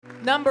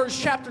Numbers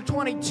chapter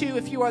 22,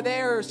 if you are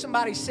there,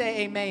 somebody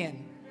say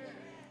amen.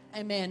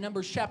 Amen.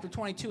 Numbers chapter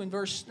 22 and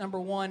verse number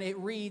 1, it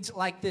reads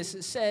like this.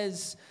 It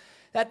says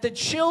that the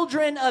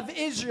children of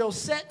Israel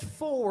set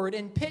forward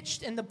and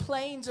pitched in the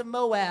plains of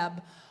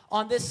Moab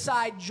on this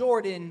side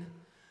Jordan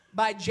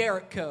by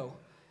Jericho.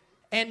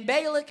 And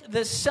Balak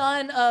the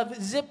son of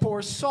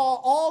Zippor saw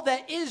all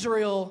that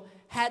Israel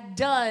had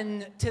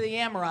done to the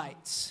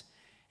Amorites.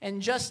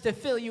 And just to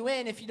fill you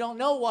in, if you don't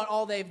know what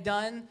all they've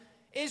done,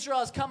 Israel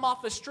has come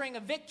off a string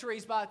of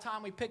victories by the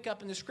time we pick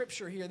up in the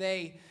scripture here.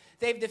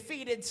 They've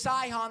defeated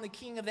Sihon, the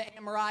king of the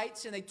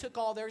Amorites, and they took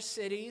all their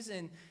cities.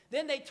 And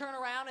then they turn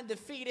around and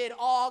defeated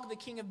Og, the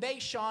king of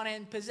Bashan,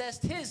 and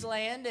possessed his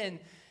land. And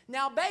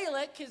now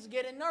Balak is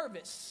getting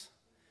nervous.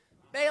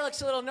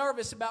 Balak's a little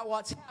nervous about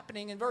what's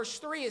happening. In verse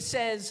 3 it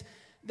says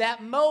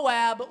that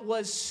Moab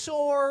was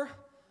sore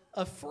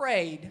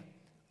afraid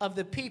of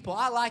the people.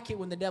 I like it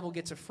when the devil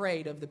gets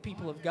afraid of the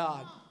people of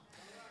God.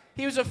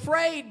 He was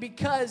afraid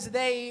because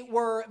they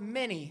were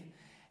many.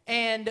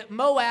 And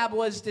Moab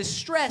was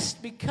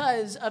distressed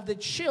because of the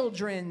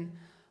children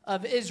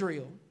of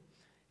Israel.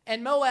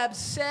 And Moab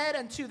said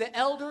unto the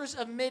elders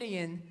of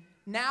Midian,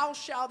 now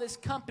shall this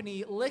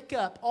company lick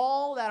up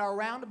all that are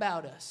round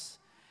about us,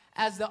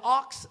 as the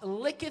ox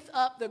licketh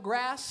up the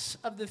grass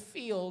of the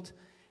field.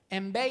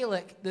 And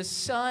Balak, the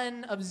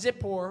son of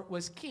Zippor,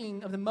 was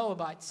king of the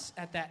Moabites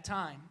at that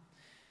time.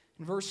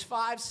 And verse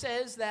 5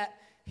 says that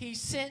he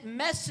sent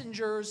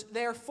messengers,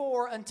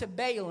 therefore, unto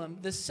Balaam,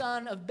 the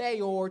son of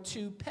Beor,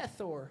 to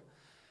Pethor,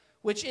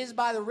 which is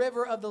by the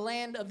river of the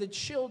land of the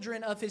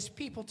children of his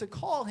people, to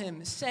call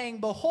him, saying,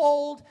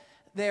 behold,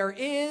 there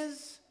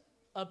is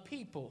a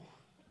people.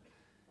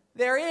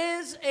 There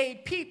is a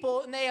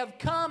people, and they have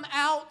come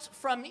out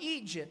from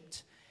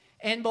Egypt.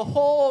 And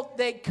behold,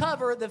 they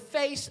cover the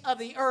face of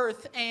the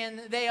earth, and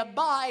they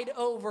abide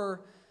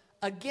over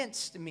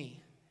against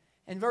me.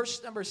 And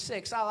verse number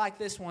 6, I like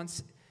this one.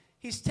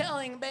 He's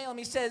telling Balaam,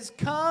 he says,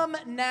 come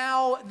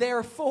now,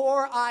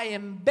 therefore, I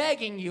am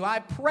begging you, I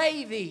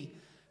pray thee,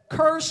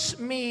 curse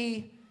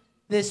me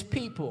this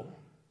people.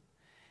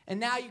 And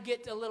now you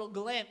get a little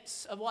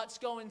glimpse of what's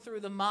going through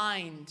the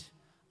mind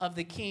of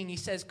the king. He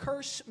says,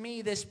 curse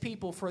me this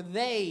people, for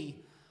they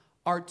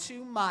are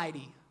too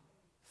mighty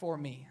for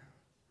me.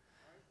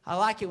 I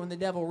like it when the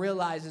devil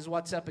realizes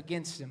what's up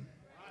against him.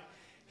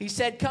 He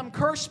said, come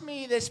curse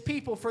me this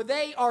people, for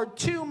they are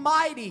too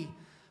mighty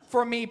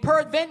for me.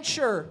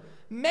 Peradventure,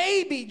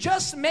 maybe,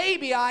 just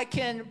maybe, I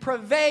can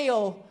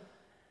prevail,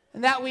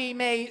 and that we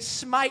may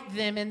smite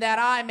them, and that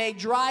I may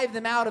drive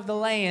them out of the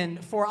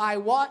land. For I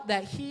wot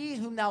that he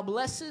whom thou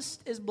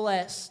blessest is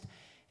blessed,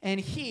 and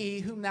he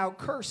whom thou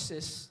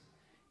cursest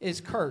is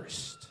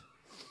cursed.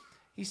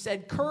 He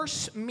said,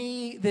 curse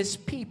me this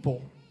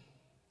people,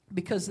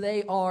 because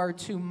they are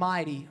too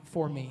mighty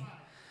for me.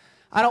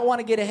 I don't want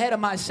to get ahead of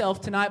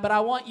myself tonight, but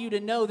I want you to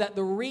know that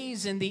the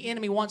reason the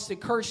enemy wants to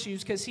curse you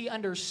is because he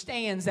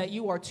understands that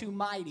you are too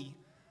mighty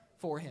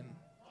for him.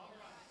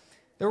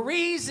 The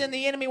reason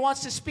the enemy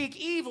wants to speak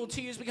evil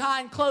to you is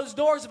behind closed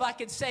doors, if I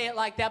could say it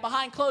like that.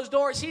 Behind closed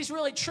doors, he's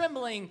really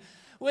trembling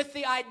with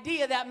the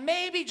idea that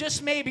maybe,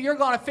 just maybe, you're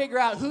going to figure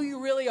out who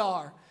you really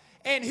are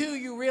and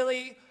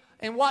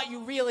what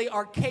you really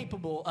are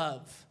capable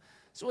of.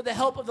 So with the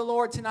help of the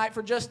Lord tonight,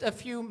 for just a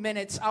few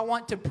minutes, I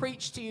want to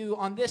preach to you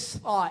on this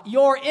thought.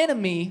 Your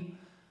enemy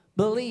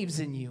believes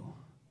in you.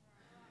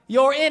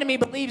 Your enemy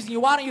believes in you.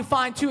 Why don't you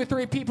find 2 or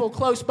 3 people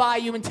close by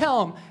you and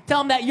tell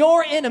them that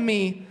your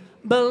enemy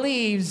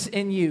believes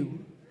in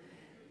you.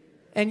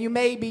 And you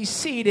may be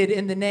seated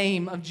in the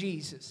name of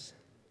Jesus.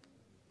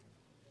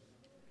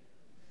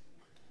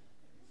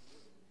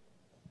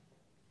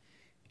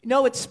 You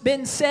know, it's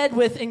been said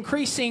with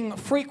increasing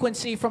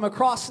frequency from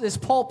across this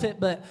pulpit,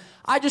 but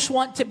I just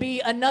want to be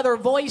another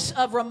voice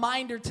of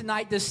reminder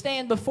tonight to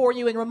stand before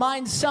you and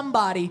remind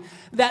somebody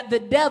that the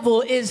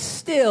devil is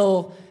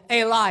still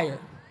a liar.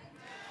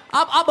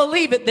 I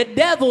believe it. The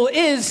devil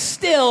is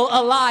still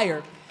a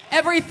liar.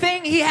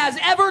 Everything he has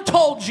ever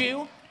told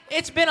you,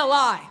 it's been a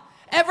lie.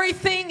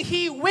 Everything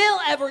he will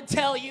ever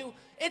tell you,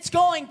 it's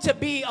going to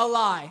be a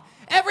lie.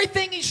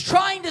 Everything he's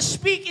trying to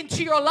speak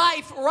into your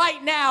life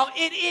right now,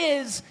 it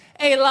is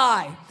a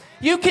lie.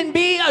 You can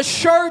be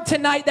assured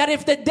tonight that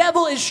if the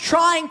devil is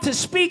trying to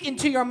speak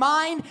into your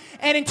mind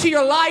and into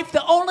your life,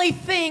 the only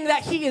thing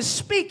that he is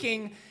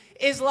speaking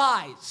is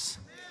lies.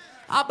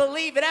 I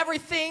believe that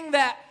everything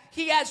that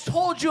he has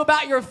told you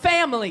about your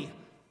family,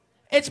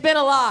 it's been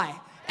a lie.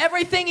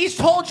 Everything he's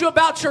told you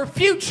about your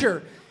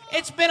future,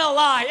 it's been a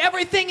lie.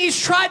 Everything he's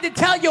tried to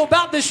tell you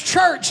about this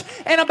church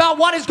and about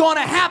what is going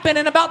to happen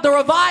and about the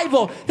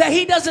revival that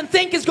he doesn't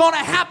think is going to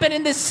happen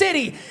in this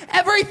city,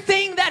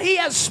 everything that he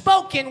has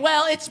spoken,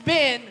 well, it's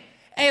been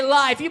a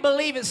lie. If you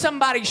believe it,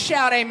 somebody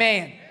shout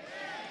amen. Amen.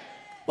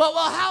 Well,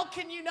 how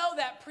can you know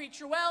that,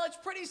 preacher? Well, it's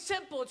pretty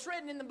simple. It's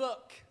written in the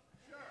book.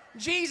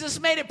 Jesus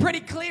made it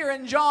pretty clear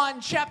in John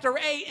chapter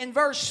 8 and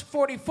verse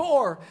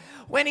 44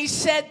 when he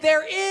said,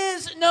 there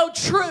is no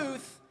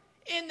truth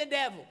in the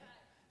devil.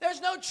 There's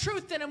no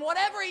truth in him.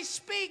 Whatever he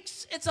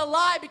speaks, it's a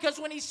lie, because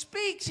when he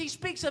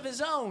speaks of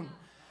his own,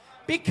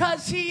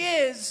 because he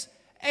is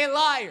a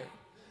liar.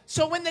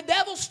 So when the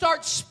devil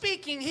starts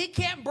speaking, he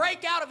can't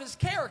break out of his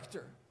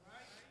character.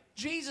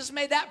 Jesus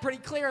made that pretty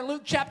clear in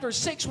Luke chapter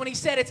 6 when he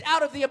said, it's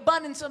out of the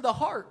abundance of the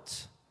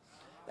heart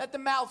that the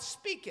mouth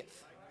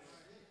speaketh.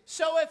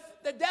 So if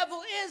the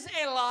devil is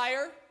a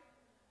liar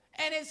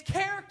and his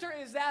character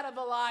is that of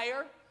a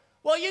liar,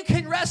 well, you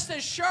can rest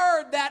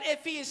assured that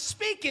if he is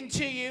speaking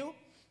to you,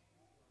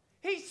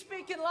 he's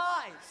speaking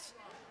lies.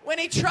 When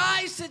he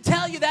tries to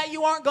tell you that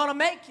you aren't going to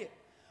make it,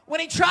 when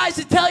he tries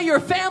to tell you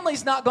your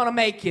family's not going to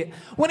make it,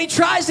 when he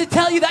tries to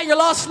tell you that your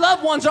lost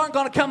loved ones aren't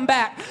going to come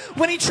back,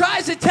 when he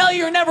tries to tell you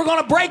you're never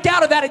going to break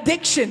out of that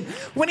addiction,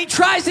 when he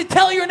tries to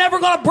tell you you're never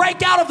going to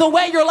break out of the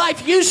way your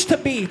life used to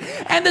be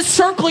and the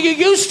circle you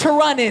used to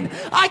run in,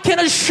 I can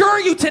assure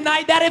you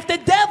tonight that if the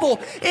devil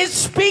is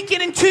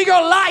speaking into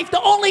your life,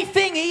 the only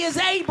thing he is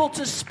able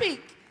to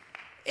speak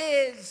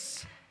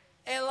is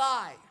a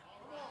lie.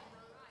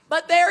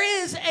 But there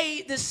is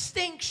a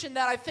distinction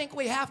that I think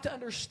we have to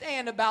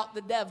understand about the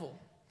devil.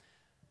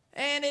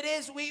 And it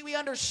is, we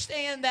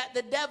understand that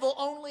the devil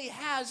only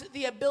has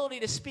the ability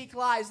to speak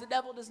lies. The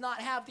devil does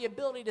not have the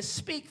ability to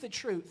speak the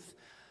truth.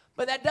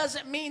 But that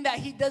doesn't mean that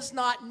he does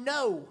not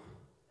know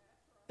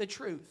the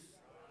truth.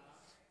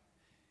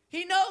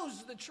 He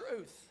knows the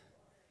truth.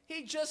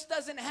 He just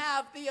doesn't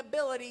have the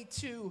ability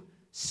to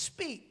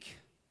speak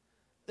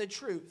the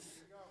truth.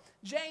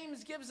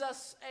 James gives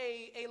us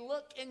a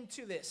look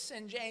into this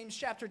in James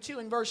chapter 2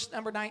 and verse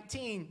number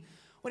 19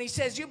 when he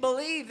says, you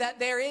believe that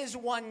there is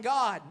one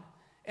God,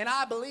 and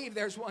I believe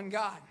there's one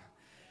God.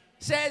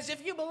 Says,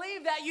 if you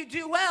believe that, you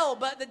do well,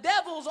 but the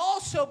devils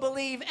also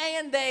believe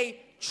and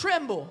they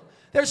tremble.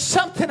 There's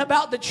something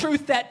about the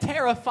truth that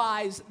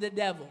terrifies the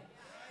devil.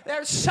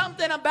 There's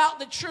something about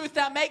the truth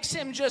that makes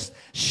him just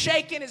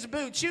shake in his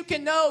boots. You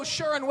can know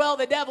sure and well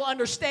the devil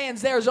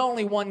understands there's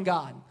only one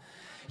God.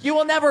 You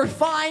will never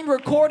find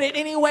recorded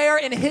anywhere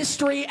in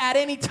history at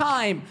any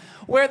time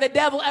where the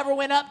devil ever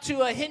went up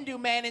to a Hindu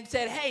man and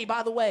said, hey,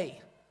 by the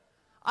way,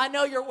 I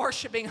know you're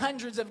worshiping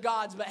hundreds of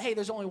gods, but hey,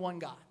 there's only one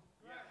God.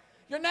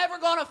 You're never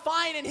going to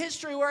find in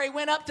history where he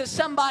went up to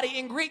somebody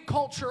in Greek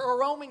culture or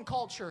Roman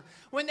culture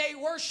when they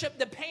worship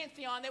the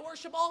pantheon. They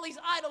worship all these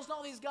idols and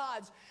all these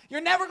gods.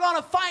 You're never going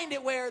to find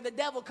it where the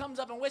devil comes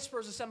up and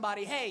whispers to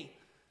somebody, hey,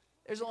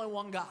 there's only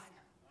one God.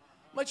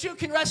 But you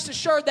can rest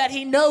assured that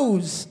he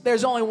knows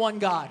there's only one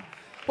God.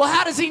 Well,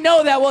 how does he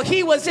know that? Well,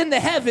 he was in the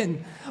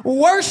heaven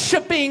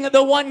worshiping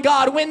the one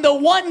God when the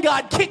one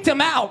God kicked him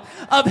out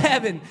of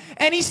heaven.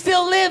 And he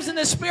still lives in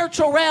the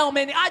spiritual realm.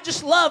 And I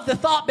just love the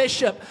thought,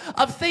 Bishop,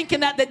 of thinking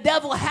that the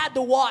devil had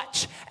to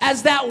watch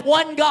as that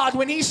one God,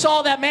 when he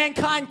saw that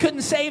mankind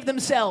couldn't save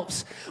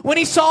themselves, when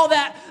he saw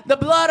that the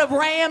blood of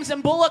rams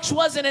and bullocks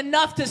wasn't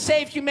enough to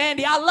save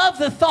humanity. I love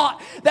the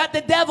thought that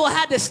the devil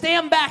had to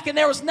stand back and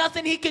there was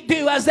nothing he could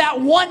do as that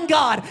one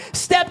God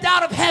stepped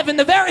out of heaven,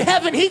 the very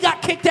heaven he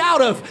got kicked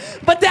out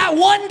of. But that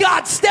one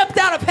God stepped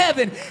out of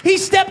heaven. He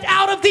stepped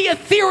out of the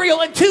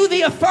ethereal into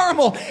the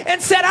ephemeral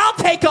and said, I'll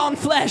take on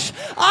flesh.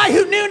 I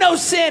who knew no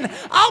sin,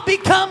 I'll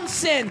become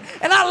sin.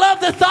 And I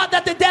love the thought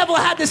that the devil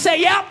had to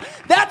say, yep,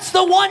 that's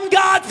the one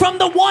God from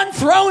the one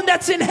throne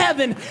that's in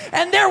heaven.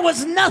 And there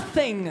was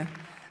nothing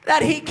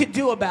that he could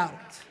do about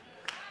it.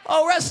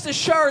 Oh, rest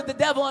assured, the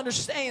devil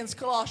understands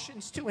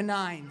Colossians 2 and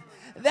 9,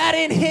 that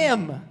in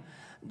him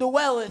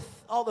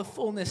dwelleth all the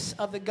fullness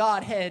of the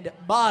Godhead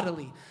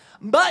bodily.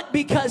 But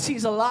because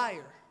he's a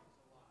liar,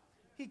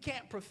 he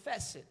can't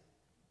profess it.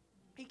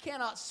 He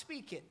cannot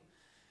speak it.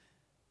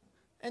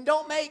 And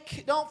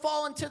don't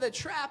fall into the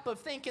trap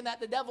of thinking that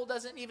the devil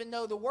doesn't even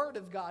know the Word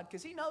of God,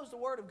 because he knows the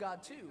Word of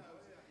God too.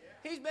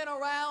 He's been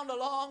around a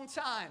long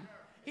time.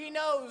 He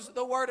knows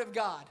the Word of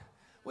God.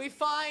 We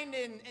find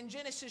in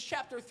Genesis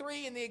chapter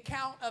 3 in the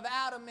account of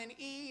Adam and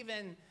Eve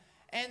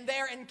and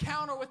their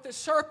encounter with the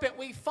serpent,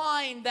 we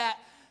find that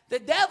the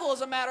devil,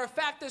 as a matter of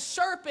fact, the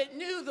serpent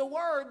knew the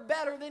Word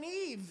better than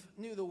Eve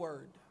knew the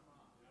Word,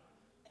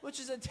 which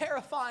is a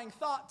terrifying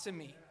thought to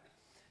me.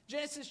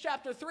 Genesis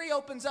chapter 3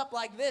 opens up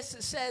like this.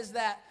 It says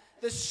that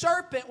the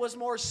serpent was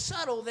more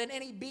subtle than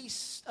any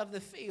beast of the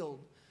field,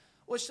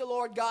 which the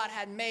Lord God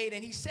had made.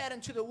 And he said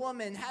unto the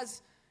woman,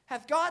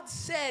 hath God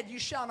said, you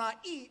shall not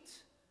eat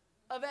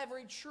of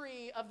every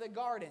tree of the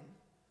garden?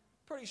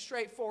 Pretty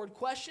straightforward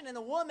question. And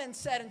the woman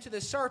said unto the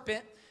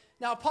serpent,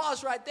 now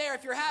pause right there.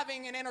 If you're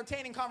having an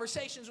entertaining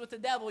conversations with the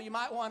devil, you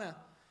might want to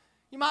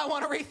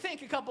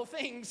rethink a couple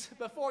things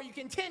before you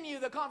continue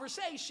the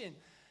conversation.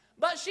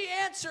 But she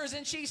answers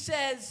and she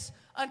says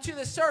unto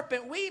the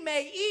serpent, we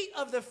may eat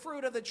of the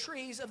fruit of the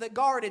trees of the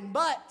garden,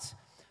 but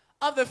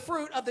of the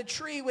fruit of the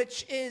tree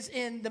which is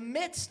in the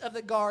midst of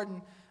the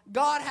garden,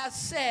 God hath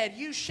said,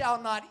 you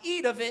shall not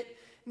eat of it,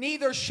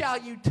 neither shall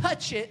you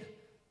touch it,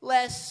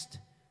 lest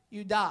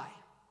you die.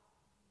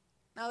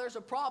 Now there's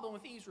a problem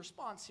with Eve's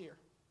response here.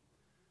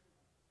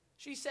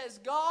 She says,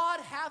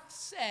 God hath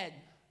said.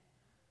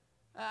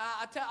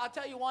 I'll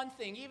tell you one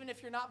thing, even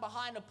if you're not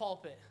behind a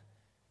pulpit,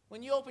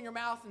 when you open your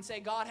mouth and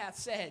say, God hath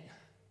said,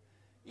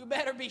 You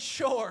better be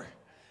sure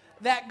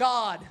that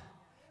God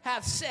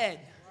hath said.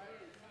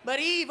 But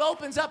Eve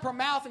opens up her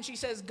mouth and she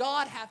says,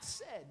 God hath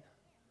said,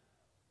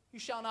 you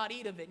shall not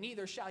eat of it,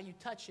 neither shall you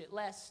touch it,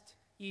 lest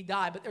ye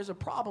die. But there's a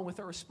problem with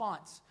her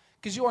response,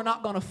 because you are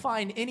not going to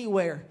find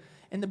anywhere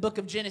in the book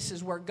of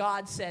Genesis where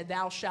God said,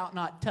 thou shalt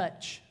not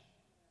touch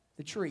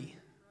the tree.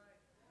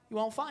 You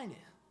won't find it.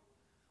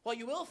 What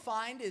you will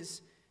find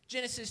is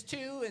Genesis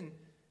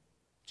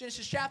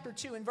chapter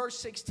 2 and verse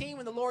 16,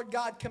 when the Lord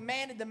God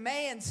commanded the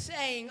man,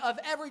 saying, of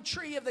every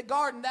tree of the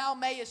garden thou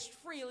mayest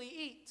freely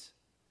eat,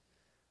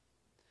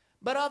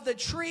 but of the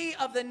tree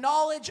of the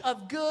knowledge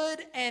of good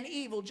and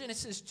evil,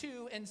 Genesis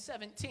 2 and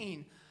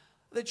 17,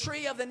 the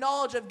tree of the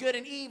knowledge of good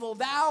and evil,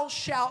 thou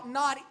shalt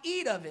not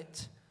eat of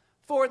it,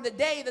 for in the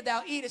day that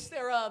thou eatest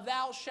thereof,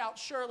 thou shalt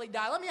surely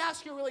die. Let me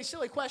ask you a really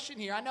silly question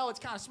here. I know it's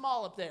kind of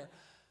small up there.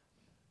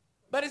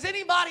 But does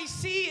anybody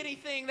see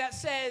anything that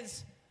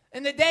says,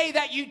 in the day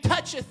that you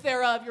toucheth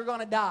thereof, you're going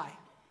to die?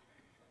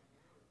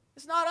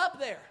 It's not up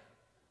there.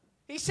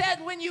 He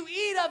said, when you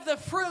eat of the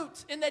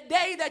fruit, in the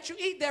day that you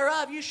eat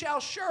thereof, you shall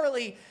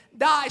surely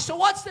die. So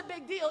what's the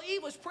big deal?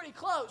 Eve was pretty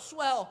close.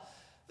 Well,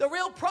 the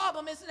real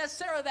problem isn't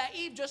necessarily that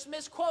Eve just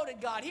misquoted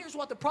God. Here's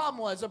what the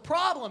problem was. The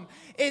problem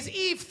is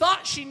Eve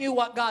thought she knew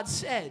what God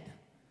said,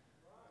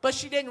 but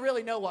she didn't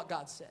really know what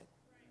God said.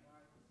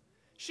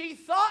 She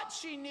thought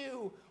she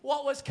knew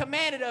what was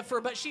commanded of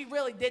her, but she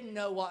really didn't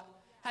know what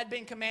had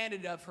been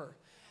commanded of her.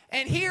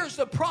 And here's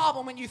the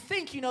problem when you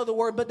think you know the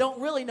word but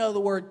don't really know the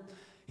word.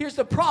 Here's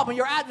the problem.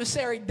 Your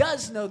adversary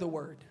does know the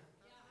word.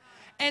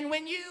 And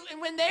when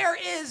there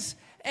is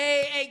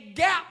a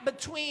gap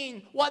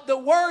between what the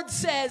word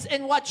says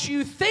and what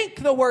you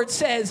think the word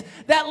says,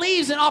 that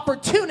leaves an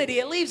opportunity.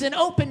 It leaves an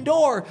open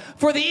door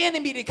for the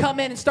enemy to come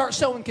in and start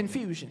sowing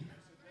confusion.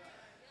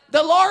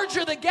 The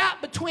larger the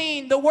gap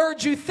between the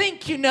words you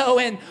think you know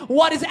and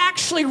what is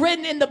actually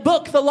written in the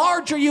book, the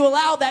larger you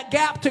allow that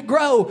gap to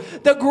grow,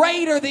 the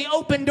greater the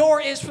open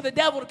door is for the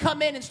devil to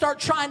come in and start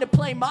trying to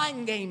play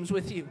mind games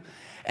with you.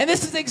 And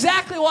this is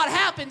exactly what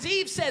happens.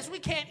 Eve says, we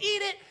can't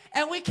eat it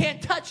and we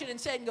can't touch it. And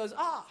Satan goes,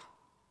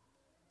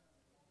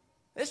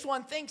 this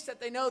one thinks that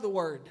they know the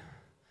word.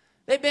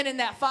 They've been in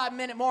that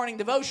 5-minute morning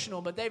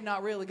devotional, but they've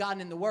not really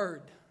gotten in the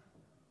word.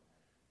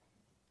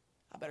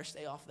 I better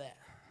stay off that.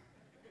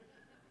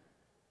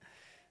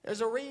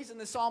 There's a reason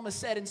the psalmist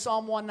said in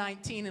Psalm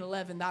 119 and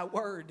 11, thy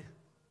word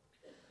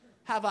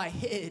have I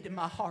hid in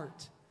my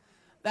heart,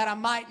 that I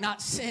might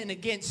not sin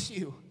against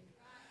you.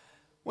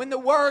 When the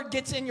word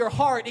gets in your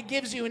heart, it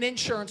gives you an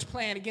insurance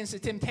plan against the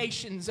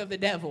temptations of the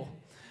devil.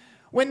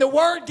 When the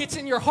word gets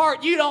in your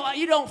heart, you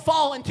don't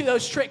fall into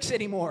those tricks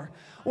anymore.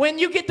 When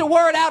you get the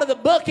word out of the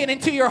book and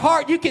into your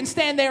heart, you can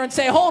stand there and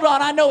say, hold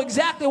on, I know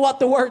exactly what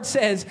the word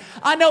says.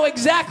 I know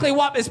exactly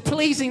what is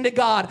pleasing to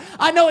God.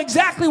 I know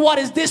exactly what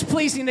is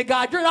displeasing to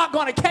God. You're not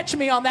going to catch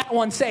me on that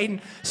one,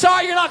 Satan.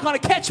 Sorry, you're not going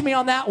to catch me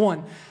on that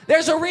one.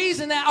 There's a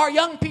reason that our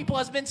young people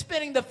has been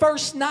spending the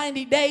first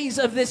 90 days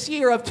of this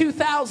year of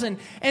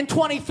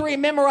 2023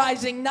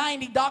 memorizing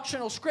 90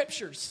 doctrinal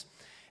scriptures.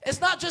 It's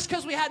not just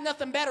because we had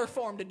nothing better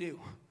for them to do.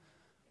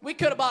 We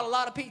could have bought a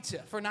lot of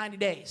pizza for 90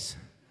 days.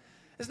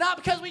 It's not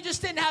because we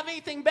just didn't have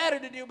anything better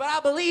to do, but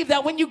I believe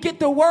that when you get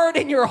the word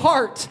in your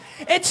heart,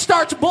 it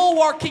starts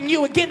bulwarking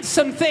you against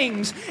some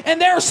things. And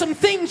there are some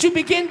things you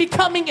begin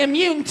becoming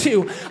immune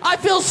to. I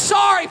feel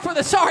sorry for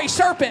the sorry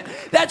serpent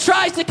that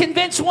tries to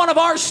convince one of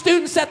our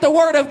students that the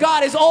word of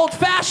God is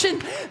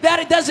old-fashioned, that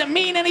it doesn't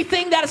mean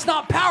anything, that it's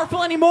not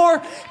powerful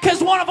anymore.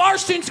 Because one of our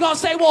students is going to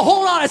say, well,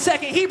 hold on a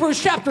second.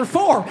 Hebrews chapter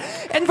 4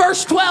 and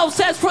verse 12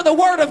 says, for the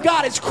word of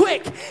God is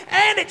quick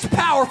and it's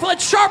powerful.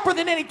 It's sharper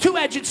than any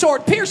two-edged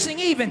sword, piercing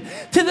even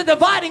to the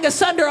dividing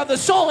asunder of the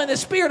soul and the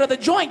spirit, of the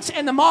joints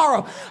and the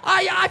marrow.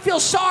 I feel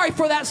sorry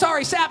for that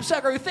sorry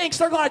sapsucker who thinks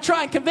they're going to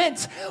try and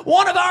convince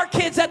one of our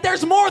kids that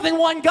there's more than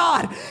one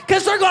God,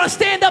 because they're going to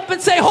stand up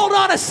and say, hold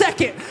on a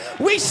second.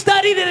 We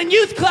studied it in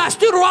youth class.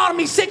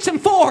 Deuteronomy 6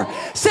 and 4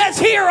 says,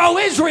 hear, O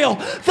Israel,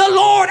 the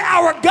Lord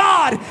our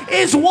God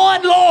is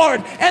one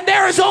Lord, and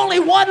there is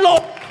only one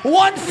Lord,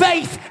 one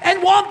faith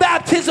and one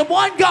baptism,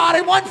 one God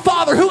and one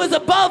Father who is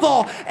above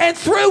all and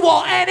through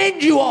all and in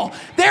you all.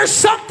 There's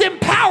something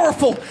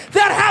powerful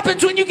that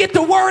happens when you get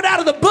the word out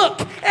of the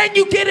book and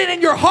you get it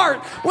in your heart.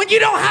 When you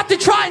don't have to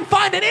try and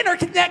find an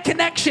internet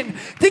connection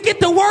to get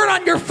the word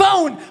on your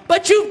phone,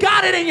 but you've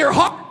got it in your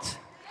heart.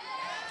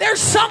 There's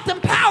something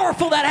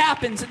powerful that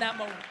happens in that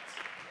moment.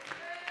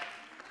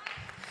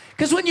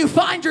 Because when you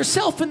find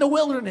yourself in the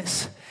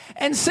wilderness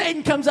and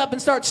Satan comes up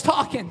and starts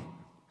talking,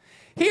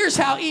 here's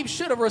how Eve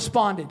should have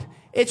responded.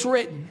 It's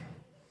written.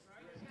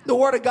 The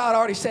word of God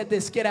already said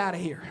this. Get out of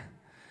here.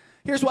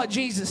 Here's what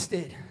Jesus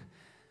did.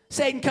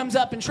 Satan comes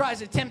up and tries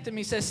to tempt him.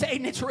 He says,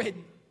 Satan, it's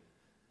written.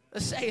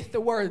 Thus saith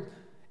the word.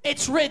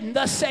 It's written,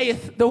 thus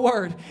saith the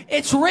word.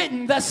 It's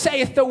written, thus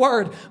saith the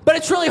word. But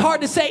it's really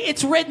hard to say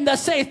it's written,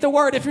 thus saith the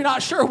word if you're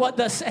not sure what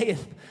thus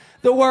saith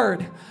the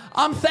Word.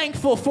 I'm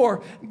thankful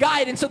for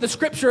guidance of the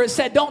Scripture. It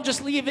said, don't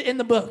just leave it in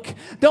the book.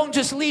 Don't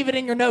just leave it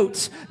in your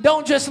notes.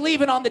 Don't just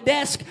leave it on the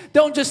desk.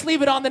 Don't just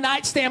leave it on the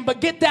nightstand,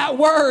 but get that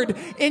Word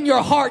in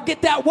your heart.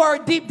 Get that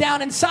Word deep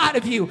down inside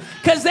of you,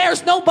 because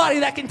there's nobody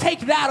that can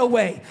take that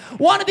away.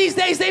 One of these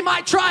days, they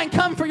might try and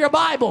come for your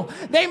Bible.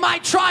 They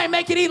might try and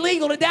make it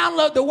illegal to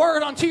download the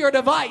Word onto your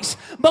device.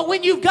 But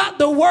when you've got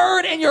the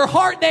Word in your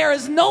heart, there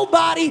is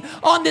nobody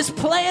on this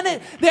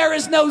planet, there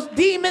is no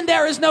demon,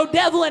 there is no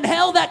devil in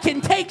hell that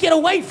can take it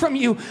away from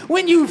you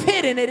when you've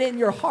hidden it in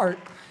your heart.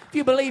 If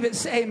you believe it,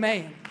 say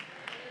amen.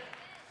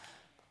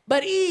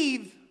 But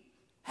Eve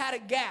had a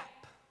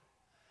gap.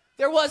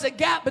 There was a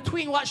gap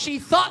between what she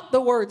thought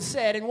the Word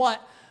said and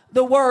what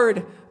the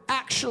Word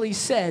actually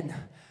said.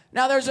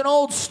 Now, there's an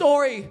old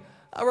story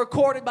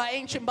recorded by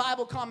ancient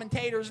Bible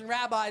commentators and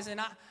rabbis,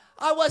 and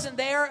I wasn't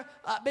there.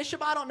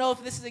 Bishop, I don't know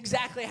if this is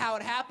exactly how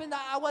it happened.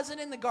 I wasn't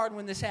in the garden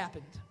when this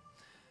happened.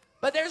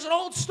 But there's an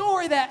old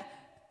story that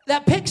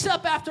picks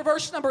up after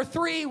verse number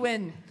 3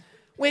 when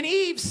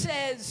Eve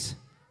says,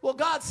 well,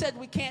 God said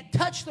we can't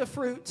touch the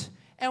fruit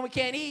and we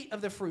can't eat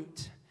of the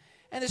fruit.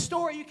 And the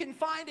story, you can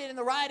find it in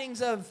the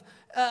writings of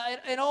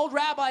an old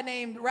rabbi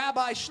named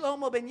Rabbi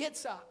Shlomo ben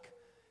Yitzhak.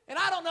 And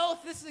I don't know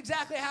if this is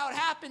exactly how it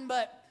happened,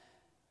 but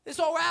this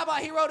old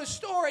rabbi, he wrote a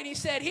story, and he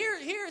said,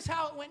 here's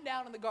how it went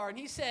down in the garden.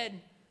 He said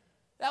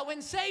that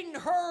when Satan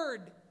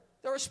heard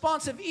the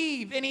response of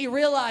Eve, and he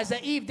realized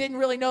that Eve didn't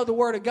really know the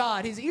Word of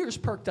God, his ears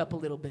perked up a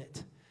little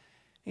bit.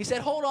 He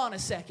said, hold on a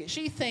second.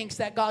 She thinks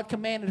that God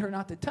commanded her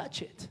not to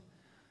touch it.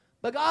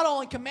 But God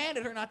only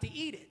commanded her not to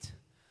eat it.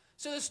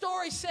 So the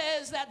story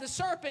says that the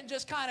serpent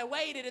just kind of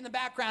waited in the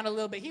background a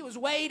little bit. He was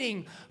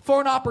waiting for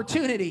an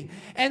opportunity.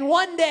 And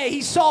one day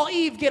he saw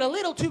Eve get a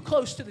little too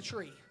close to the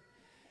tree.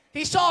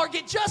 He saw her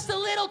get just a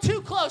little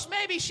too close.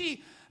 Maybe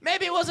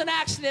it was an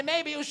accident.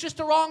 Maybe it was just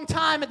the wrong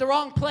time at the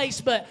wrong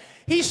place. But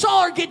he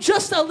saw her get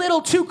just a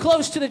little too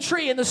close to the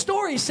tree. And the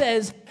story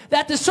says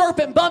that the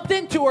serpent bumped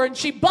into her, and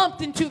she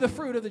bumped into the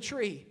fruit of the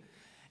tree.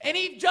 And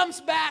Eve jumps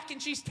back,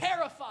 and she's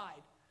terrified.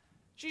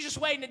 She's just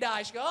waiting to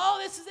die. She goes, oh,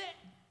 this is it.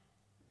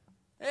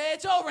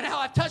 It's over now.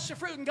 I've touched the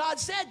fruit. And God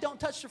said, don't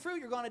touch the fruit.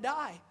 You're going to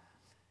die.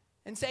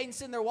 And Satan's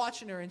sitting there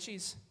watching her, and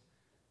she's,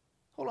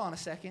 hold on a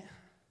second.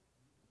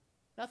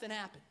 Nothing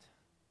happened.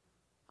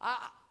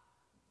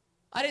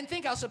 I didn't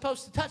think I was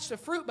supposed to touch the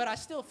fruit, but I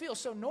still feel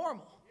so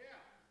normal.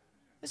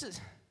 This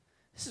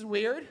is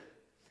weird.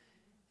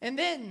 And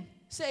then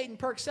Satan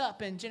perks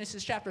up in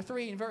Genesis chapter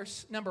 3 and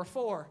verse number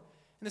 4.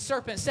 And the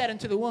serpent said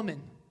unto the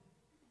woman,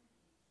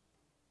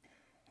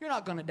 you're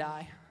not going to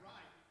die.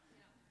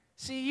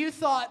 See, you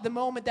thought the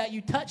moment that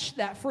you touched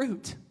that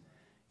fruit,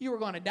 you were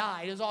going to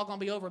die. It was all going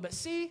to be over. But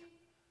see,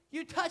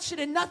 you touched it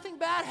and nothing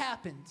bad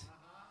happened.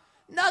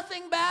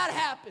 Nothing bad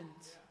happened.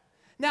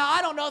 Now,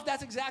 I don't know if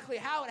that's exactly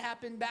how it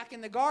happened back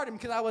in the garden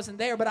because I wasn't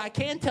there, but I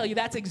can tell you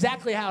that's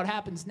exactly how it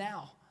happens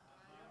now.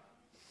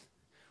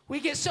 We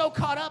get so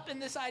caught up in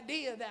this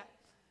idea that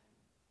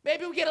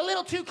maybe we get a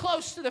little too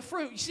close to the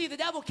fruit. You see, the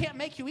devil can't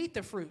make you eat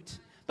the fruit,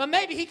 but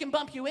maybe he can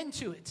bump you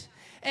into it.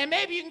 And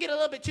maybe you can get a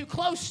little bit too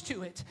close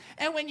to it.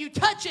 And when you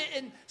touch it,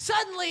 and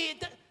suddenly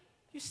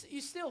you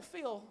still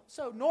feel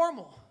so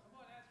normal.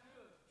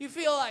 You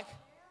feel like,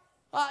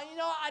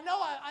 I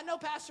know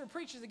Pastor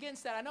preaches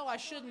against that. I know I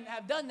shouldn't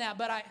have done that,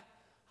 but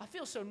I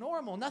feel so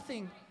normal.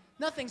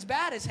 Nothing's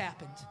bad has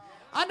happened.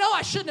 I know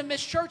I shouldn't have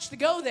missed church to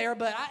go there,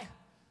 but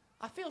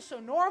I feel so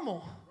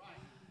normal.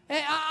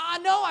 And I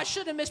know I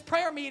shouldn't have missed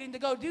prayer meeting to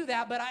go do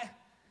that, but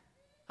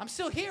I'm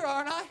still here,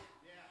 aren't I?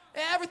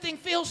 And everything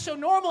feels so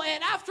normal.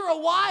 And after a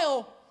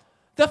while,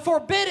 the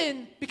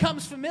forbidden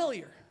becomes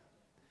familiar.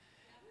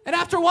 And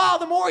after a while,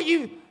 the more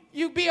you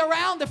be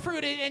around the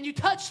fruit and you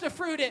touch the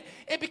fruit,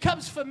 it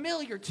becomes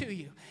familiar to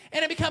you.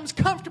 And it becomes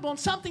comfortable. And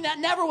something that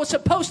never was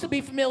supposed to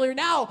be familiar,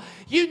 now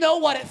you know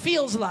what it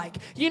feels like.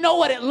 You know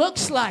what it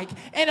looks like.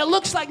 And it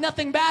looks like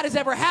nothing bad has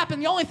ever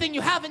happened. The only thing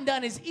you haven't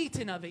done is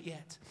eaten of it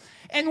yet.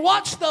 And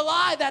watch the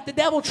lie that the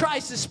devil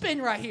tries to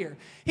spin right here.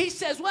 He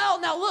says,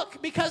 well, now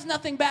look, because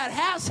nothing bad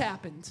has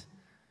happened,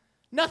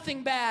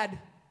 nothing bad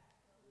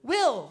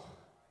will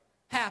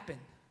happen.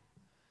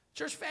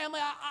 Church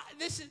family,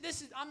 this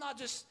is I'm not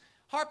just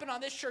harping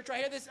on this church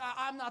right here.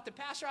 I'm not the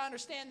pastor. I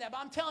understand that. But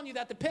I'm telling you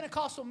that the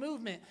Pentecostal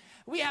movement,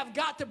 we have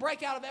got to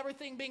break out of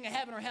everything being a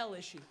heaven or hell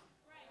issue.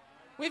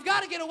 We've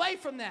got to get away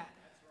from that.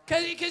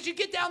 Because you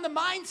get down the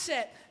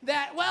mindset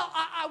that, well,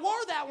 I wore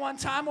that one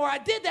time, or I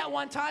did that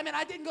one time, and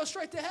I didn't go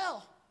straight to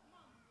hell.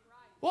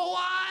 Well,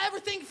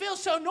 everything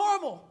feels so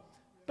normal.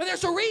 But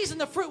there's a reason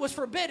the fruit was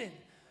forbidden.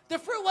 The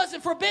fruit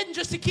wasn't forbidden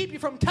just to keep you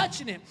from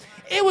touching it.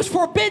 It was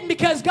forbidden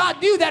because God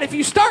knew that if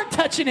you start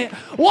touching it,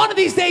 one of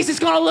these days it's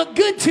going to look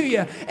good to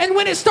you. And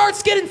when it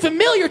starts getting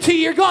familiar to you,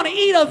 you're going to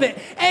eat of it.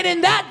 And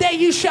in that day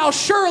you shall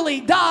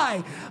surely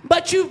die.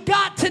 But you've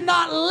got to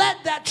not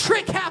let that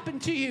trick happen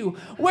to you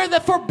where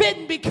the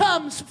forbidden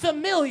becomes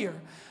familiar.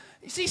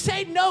 You see,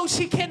 Satan knows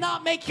he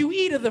cannot make you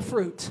eat of the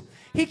fruit.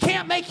 He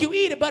can't make you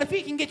eat it, but if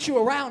he can get you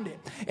around it,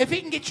 if he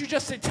can get you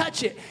just to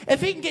touch it,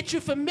 if he can get you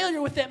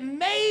familiar with it,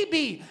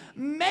 maybe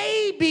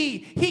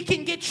he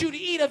can get you to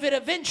eat of it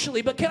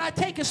eventually. But can I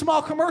take a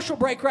small commercial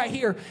break right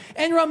here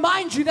and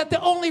remind you that the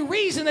only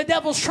reason the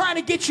devil's trying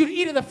to get you to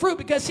eat of the fruit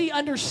because he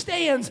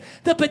understands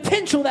the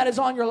potential that is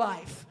on your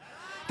life.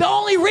 The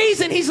only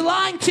reason he's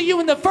lying to you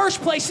in the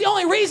first place, the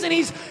only reason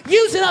he's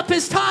using up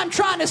his time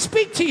trying to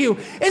speak to you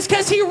is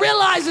because he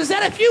realizes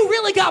that if you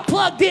really got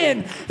plugged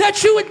in,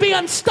 that you would be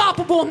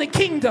unstoppable in the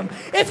kingdom.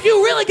 If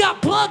you really got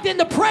plugged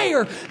into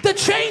prayer, the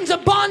chains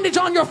of bondage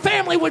on your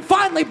family would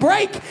finally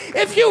break.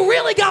 If you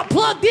really got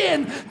plugged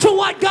in to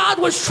what God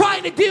was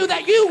trying to do,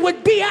 that you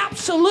would be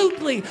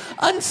absolutely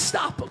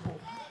unstoppable.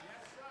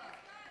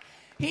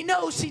 He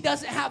knows he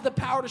doesn't have the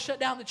power to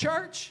shut down the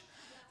church.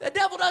 The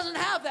devil doesn't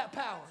have that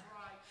power.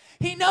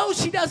 He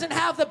knows he doesn't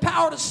have the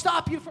power to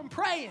stop you from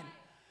praying.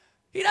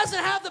 He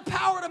doesn't have the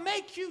power to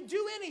make you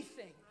do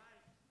anything.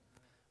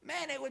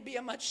 Man, it would be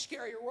a much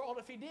scarier world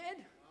if he did.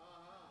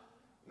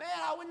 Man,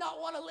 I would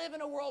not want to live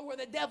in a world where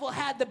the devil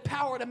had the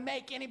power to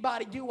make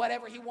anybody do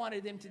whatever he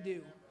wanted them to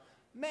do.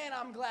 Man,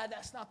 I'm glad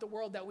that's not the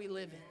world that we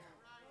live in.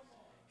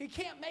 He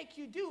can't make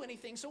you do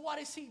anything, so what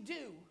does he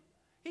do?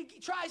 He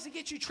tries to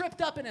get you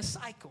tripped up in a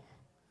cycle.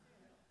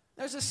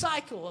 There's a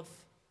cycle of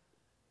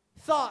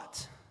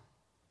thought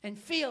and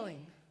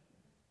feeling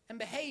and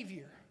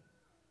behavior.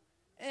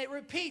 And it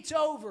repeats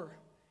over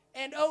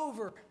and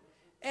over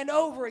and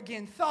over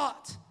again.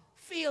 Thought,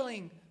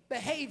 feeling,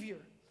 behavior.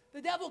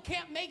 The devil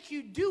can't make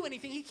you do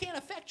anything. He can't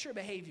affect your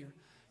behavior.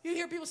 You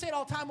hear people say it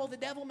all the time, well, the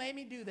devil made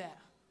me do that.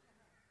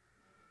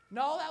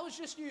 No, that was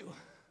just you.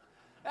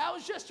 That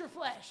was just your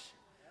flesh.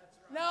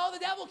 No, the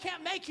devil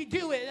can't make you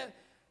do it.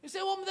 You say,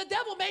 well, the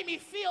devil made me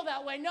feel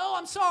that way. No,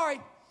 I'm sorry.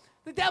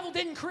 The devil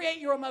didn't create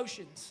your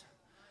emotions.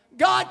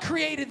 God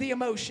created the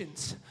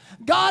emotions.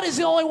 God is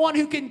the only one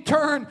who can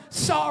turn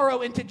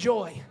sorrow into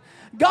joy.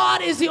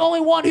 God is the only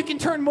one who can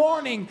turn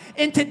mourning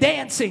into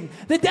dancing.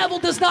 The devil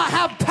does not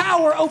have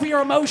power over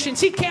your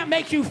emotions. He can't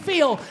make you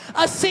feel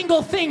a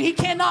single thing. He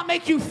cannot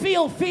make you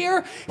feel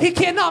fear. He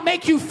cannot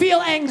make you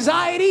feel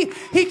anxiety.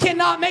 He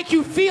cannot make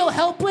you feel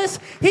helpless.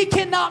 He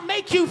cannot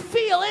make you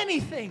feel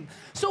anything.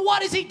 So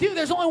what does he do?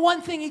 There's only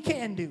one thing he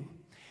can do.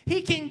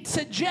 He can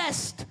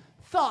suggest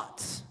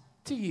thoughts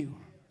to you.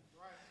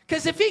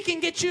 Because if he can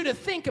get you to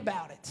think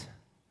about it,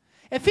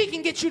 if he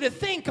can get you to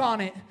think on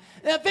it,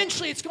 then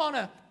eventually it's going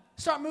to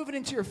start moving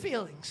into your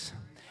feelings.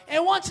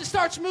 And once it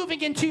starts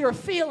moving into your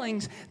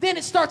feelings, then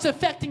it starts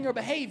affecting your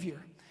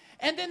behavior.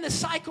 And then the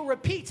cycle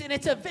repeats, and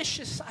it's a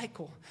vicious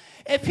cycle.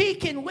 If he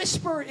can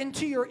whisper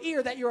into your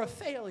ear that you're a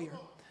failure,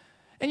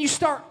 and you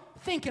start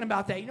thinking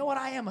about that, you know what,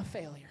 I am a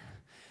failure.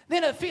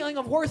 Then a feeling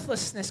of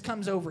worthlessness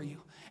comes over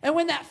you. And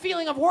when that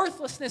feeling of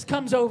worthlessness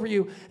comes over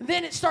you,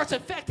 then it starts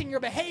affecting your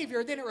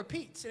behavior. Then it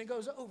repeats, and it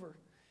goes over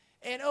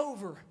and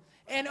over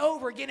and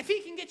over again. If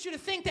he can get you to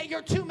think that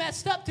you're too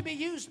messed up to be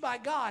used by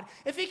God,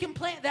 if he can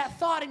plant that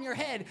thought in your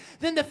head,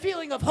 then the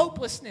feeling of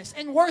hopelessness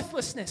and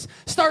worthlessness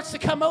starts to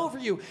come over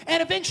you.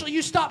 And eventually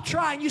you stop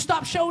trying. You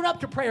stop showing up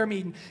to prayer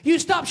meeting. You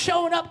stop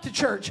showing up to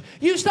church.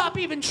 You stop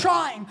even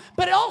trying.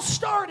 But it all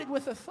started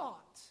with a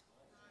thought.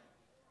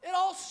 It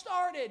all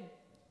started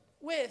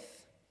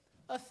with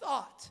a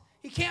thought.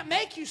 He can't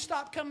make you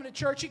stop coming to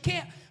church. He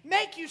can't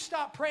make you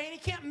stop praying. He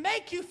can't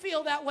make you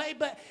feel that way,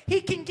 but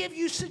he can give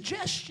you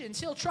suggestions.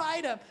 He'll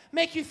try to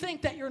make you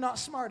think that you're not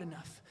smart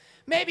enough.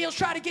 Maybe he'll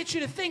try to get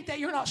you to think that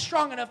you're not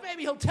strong enough.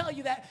 Maybe he'll tell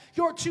you that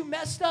you're too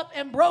messed up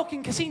and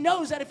broken because he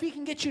knows that if he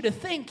can get you to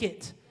think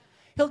it,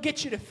 he'll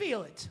get you to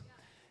feel it.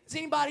 Does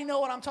anybody know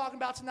what I'm talking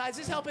about tonight? Is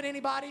this helping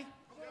anybody?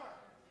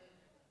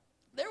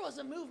 There was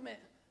a movement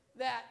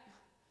that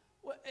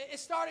it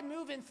started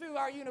moving through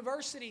our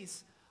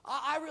universities.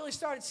 I really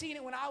started seeing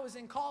it when I was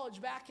in college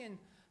back in,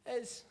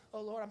 oh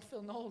Lord, I'm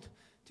feeling old,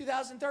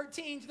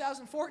 2013,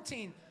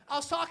 2014. I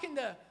was talking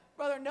to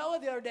Brother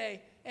Noah the other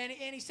day, and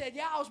he said,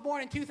 yeah, I was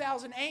born in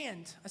 2000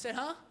 and. I said,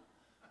 huh?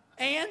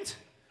 And?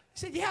 He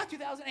said, yeah,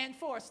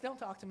 2004. I said, don't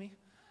talk to me.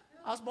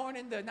 I was born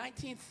in the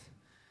 19th.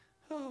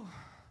 Oh.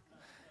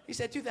 He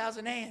said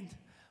 2000 and.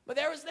 But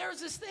there was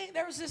this thing,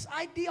 there was this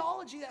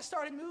ideology that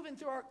started moving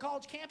through our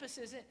college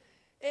campuses.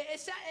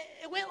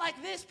 It went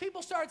like this.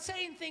 People started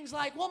saying things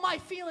like, well, my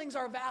feelings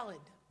are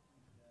valid.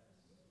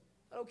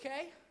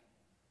 Okay?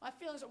 My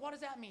feelings, what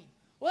does that mean?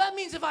 Well, that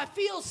means if I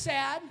feel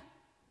sad,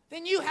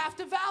 then you have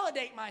to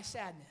validate my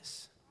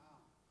sadness.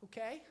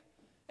 Okay?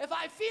 If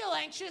I feel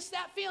anxious,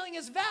 that feeling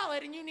is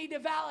valid and you need to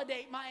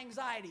validate my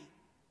anxiety.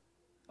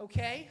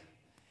 Okay?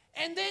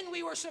 And then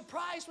we were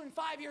surprised when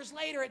 5 years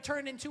later it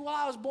turned into, well,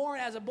 I was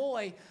born as a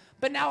boy,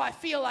 but now I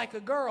feel like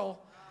a girl.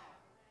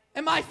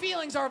 And my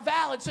feelings are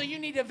valid, so you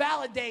need to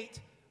validate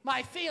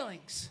my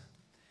feelings.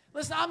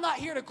 Listen, I'm not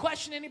here to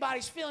question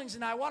anybody's feelings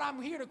tonight. What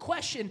I'm here to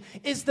question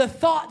is the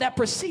thought that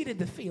preceded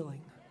the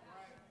feeling.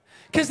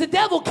 Because the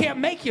devil can't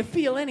make you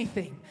feel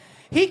anything.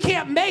 He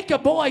can't make a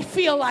boy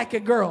feel like a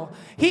girl.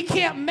 He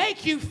can't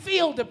make you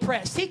feel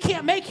depressed. He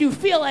can't make you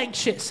feel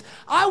anxious.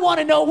 I want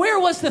to know,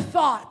 where was the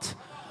thought?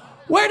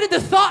 Where did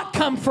the thought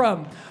come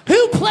from?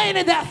 Who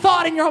planted that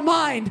thought in your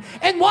mind?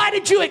 And why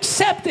did you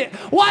accept it?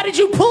 Why did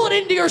you pull it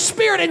into your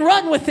spirit and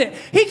run with it?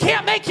 He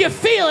can't make you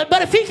feel it,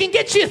 but if he can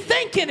get you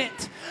thinking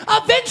it,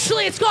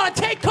 eventually it's going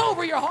to take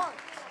over your heart.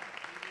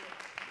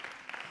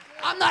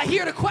 I'm not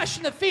here to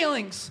question the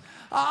feelings.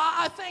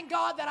 I thank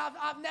God that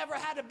I've never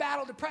had to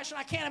battle depression.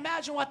 I can't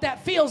imagine what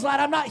that feels like.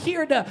 I'm not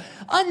here to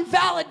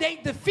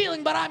invalidate the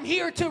feeling, but I'm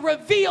here to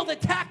reveal the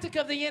tactic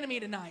of the enemy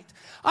tonight.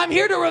 I'm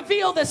here to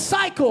reveal the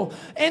cycle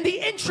and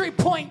the entry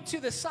point to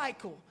the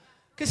cycle.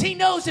 Because he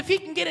knows if he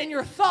can get in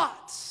your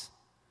thoughts,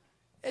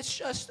 it's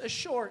just a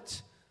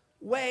short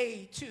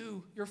way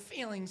to your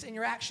feelings and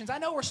your actions. I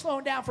know we're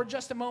slowing down for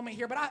just a moment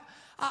here, but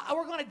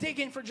we're going to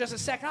dig in for just a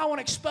second. I want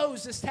to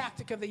expose this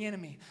tactic of the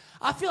enemy.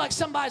 I feel like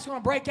somebody's going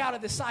to break out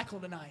of this cycle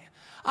tonight.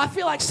 I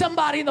feel like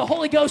somebody in the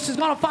Holy Ghost is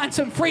going to find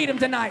some freedom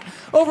tonight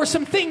over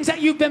some things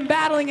that you've been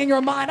battling in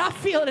your mind. I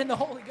feel it in the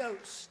Holy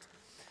Ghost.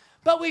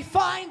 But we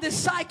find this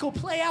cycle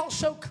play out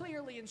so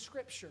clearly in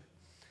Scripture.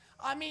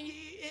 I mean,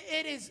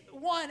 it is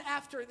one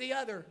after the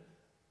other.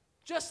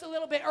 Just a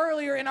little bit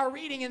earlier in our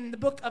reading in the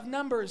book of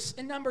Numbers,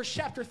 in Numbers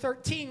chapter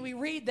 13, we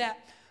read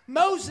that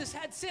Moses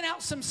had sent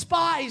out some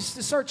spies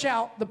to search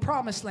out the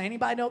promised land.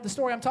 Anybody know the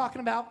story I'm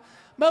talking about?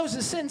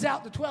 Moses sends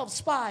out the 12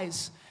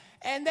 spies,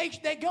 and they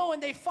go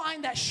and they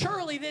find that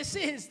surely this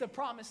is the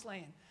promised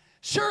land.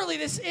 Surely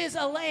this is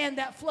a land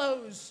that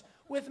flows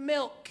with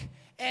milk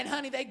and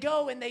honey. They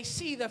go and they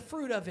see the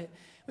fruit of it.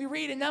 We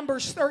read in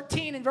Numbers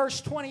 13 and verse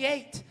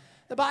 28,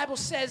 the Bible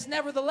says,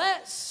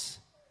 nevertheless,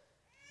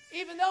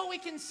 even though we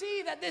can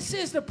see that this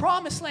is the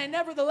promised land,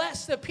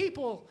 nevertheless, the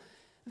people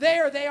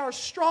there, they are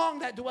strong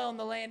that dwell in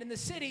the land, and the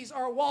cities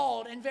are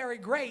walled and very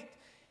great.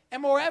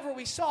 And moreover,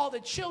 we saw the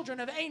children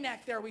of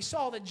Anak there. We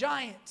saw the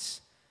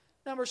giants.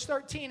 Numbers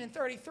 13 and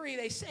 33,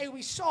 they say,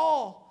 we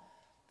saw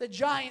the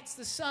giants,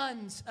 the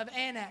sons of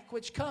Anak,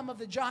 which come of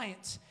the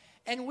giants,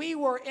 and we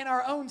were in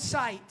our own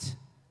sight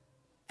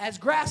as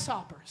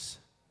grasshoppers.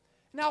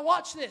 Now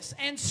watch this.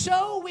 And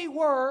so we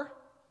were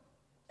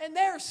in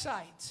their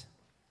sight.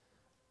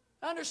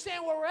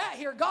 Understand where we're at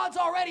here. God's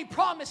already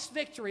promised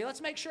victory.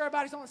 Let's make sure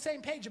everybody's on the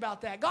same page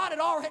about that. God had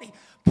already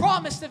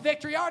promised the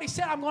victory. He already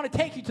said, I'm going to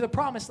take you to the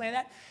promised land.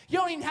 You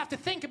don't even have to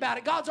think about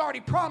it. God's already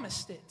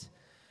promised it.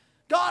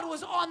 God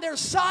was on their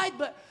side,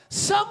 but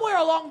somewhere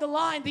along the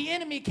line, the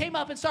enemy came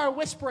up and started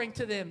whispering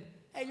to them,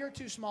 hey, you're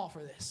too small for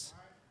this.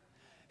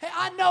 Hey,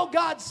 I know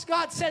God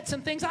said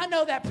some things. I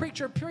know that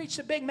preacher preached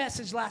a big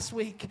message last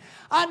week.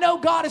 I know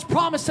God has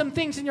promised some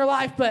things in your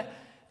life, but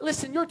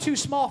listen, you're too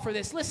small for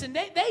this. Listen,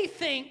 they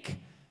think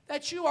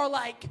that you are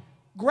like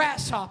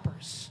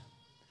grasshoppers.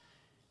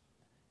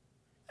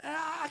 And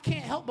I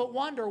can't help but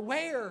wonder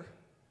where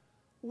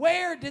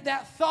did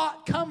that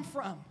thought come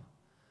from?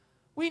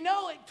 We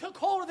know it took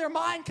hold of their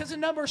mind because in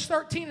Numbers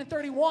 13 and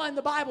 31,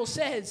 the Bible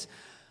says,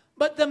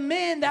 but the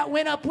men that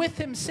went up with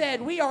him said,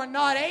 we are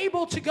not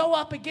able to go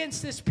up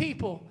against this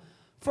people,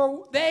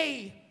 for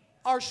they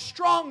are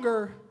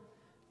stronger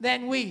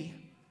than we.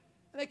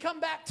 And they come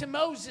back to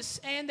Moses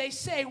and they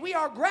say, we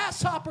are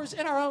grasshoppers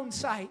in our own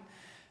sight.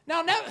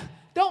 Now,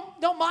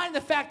 don't mind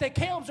the fact that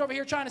Caleb's over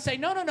here trying to say,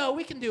 no,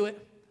 we can do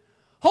it.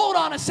 Hold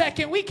on a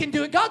second, we can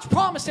do it. God's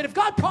promised it. If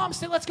God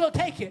promised it, let's go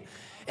take it.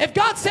 If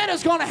God said it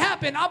was going to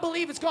happen, I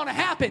believe it's going to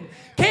happen.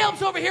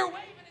 Caleb's over here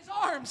waving his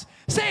arms,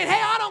 saying,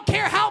 hey, I don't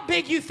care how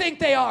big you think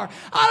they are.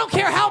 I don't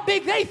care how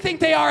big they think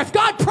they are. If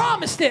God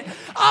promised it,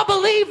 I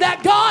believe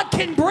that God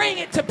can bring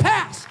it to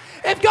pass.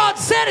 If God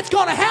said it's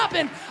going to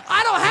happen,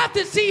 I don't have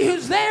to see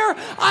who's there.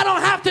 I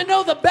don't have to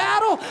know the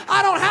battle.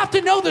 I don't have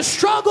to know the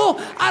struggle.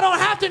 I don't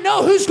have to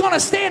know who's going to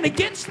stand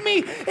against me.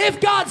 If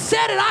God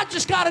said it, I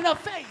just got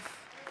enough faith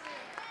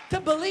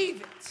to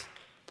believe it.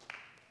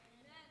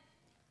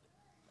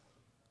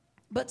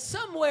 But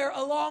somewhere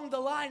along the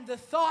line, the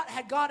thought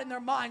had got in their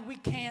mind, we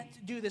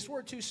can't do this.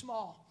 We're too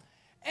small.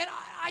 And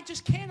I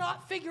just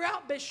cannot figure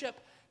out, Bishop,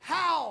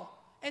 how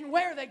and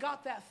where they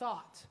got that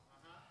thought.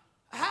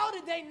 How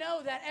did they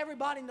know that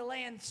everybody in the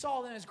land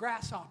saw them as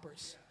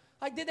grasshoppers?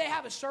 Like, did they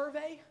have a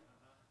survey?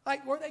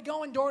 Like, were they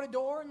going door to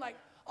door? And like,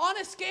 on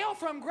a scale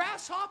from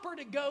grasshopper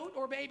to goat,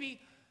 or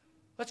maybe,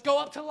 let's go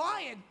up to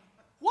lion,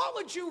 what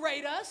would you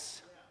rate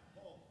us?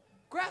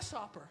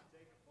 Grasshopper.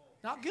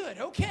 Not good.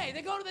 Okay,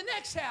 they go to the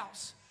next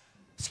house.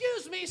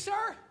 Excuse me,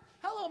 sir.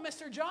 Hello,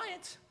 Mr.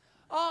 Giant.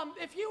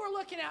 If you were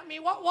looking at me,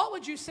 what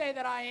would you say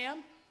that I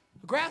am?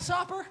 A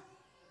grasshopper?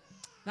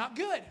 Not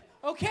good.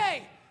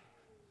 Okay.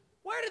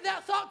 Where did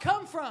that thought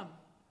come from?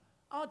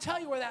 I'll tell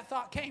you where that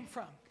thought came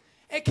from.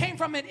 It came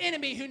from an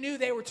enemy who knew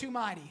they were too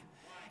mighty.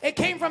 It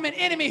came from an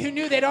enemy who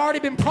knew they'd already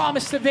been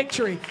promised the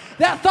victory.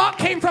 That thought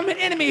came from an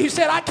enemy who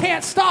said, I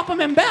can't stop them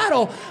in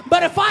battle,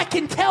 but if I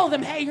can tell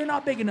them, hey, you're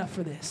not big enough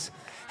for this.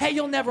 Hey,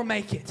 you'll never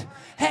make it.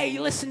 Hey,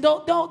 listen,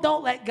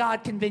 don't let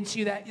God convince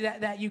you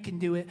that you can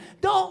do it.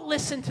 Don't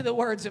listen to the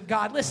words of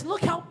God. Listen,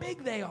 look how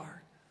big they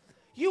are.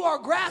 You are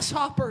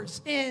grasshoppers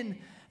in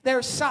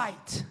their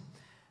sight.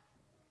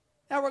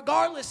 Now,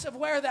 regardless of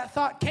where that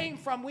thought came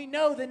from, we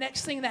know the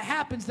next thing that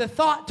happens, the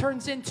thought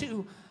turns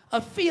into a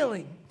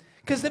feeling.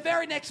 Because the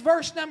very next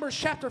verse, Numbers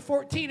chapter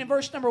 14 and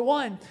verse number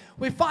 1,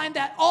 we find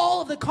that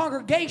all of the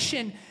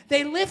congregation,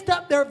 they lift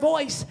up their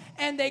voice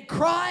and they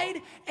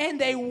cried and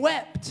they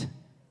wept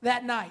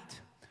that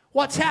night.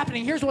 What's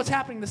happening? Here's what's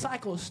happening. The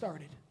cycle has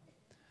started.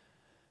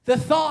 The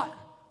thought,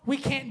 we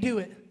can't do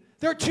it,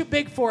 they're too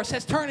big for us,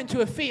 has turned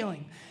into a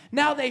feeling.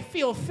 Now they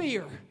feel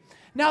fear.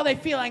 Now they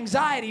feel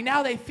anxiety.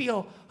 Now they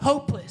feel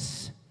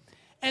hopeless.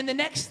 And the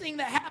next thing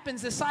that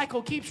happens, the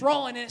cycle keeps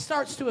rolling and it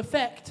starts to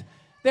affect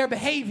their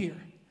behavior.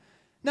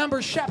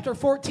 Numbers chapter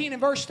 14 and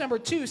verse number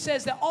 2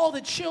 says that all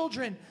the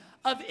children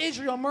of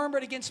Israel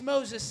murmured against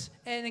Moses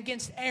and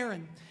against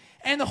Aaron.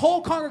 And the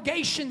whole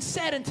congregation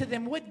said unto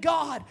them, would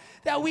God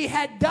that we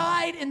had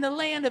died in the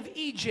land of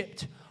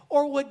Egypt,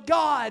 or would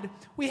God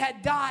we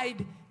had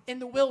died in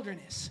the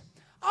wilderness.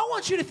 I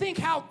want you to think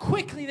how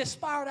quickly this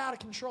spiraled out of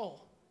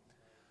control.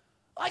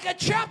 Like a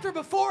chapter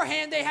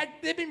beforehand,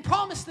 they'd been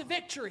promised the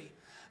victory.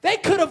 They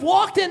could have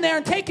walked in there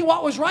and taken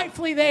what was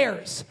rightfully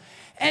theirs.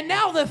 And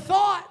now the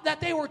thought that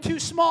they were too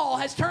small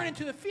has turned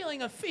into a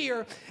feeling of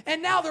fear.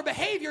 And now their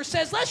behavior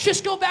says, let's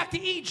just go back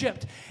to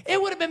Egypt.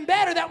 It would have been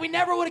better that we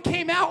never would have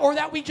came out, or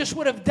that we just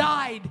would have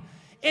died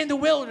in the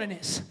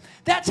wilderness.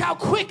 That's how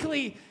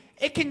quickly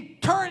it can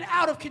turn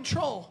out of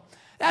control.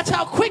 That's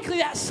how quickly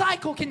that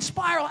cycle can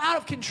spiral out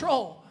of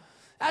control.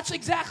 That's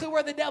exactly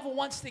where the devil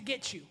wants to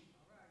get you.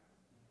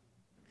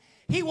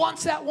 He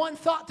wants that one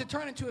thought to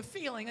turn into a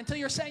feeling until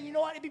you're saying, you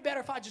know what, it'd be better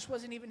if I just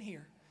wasn't even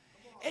here.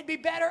 It'd be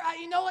better,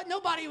 you know what,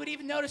 nobody would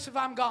even notice if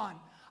I'm gone.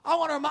 I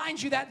want to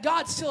remind you that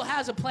God still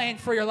has a plan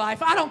for your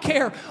life. I don't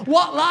care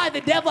what lie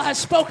the devil has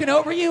spoken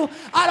over you.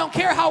 I don't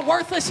care how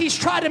worthless he's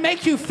tried to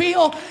make you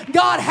feel.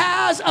 God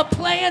has a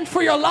plan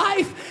for your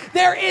life.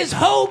 There is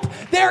hope.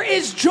 There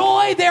is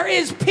joy. There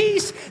is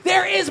peace.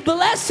 There is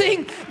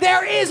blessing.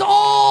 There is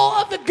all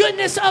of the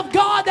goodness of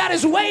God that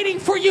is waiting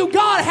for you.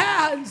 God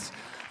has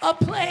a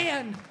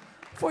plan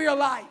for your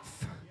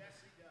life.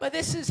 But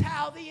this is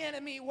how the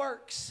enemy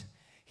works.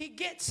 He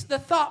gets the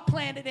thought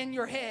planted in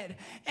your head,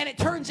 and it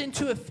turns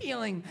into a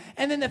feeling,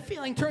 and then the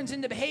feeling turns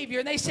into behavior,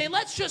 and they say,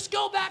 let's just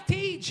go back to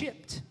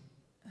Egypt.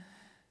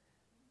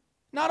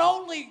 Not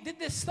only did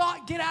this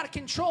thought get out of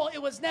control, it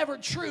was never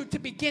true to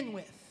begin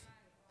with.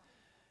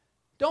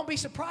 Don't be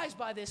surprised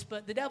by this,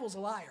 but the devil's a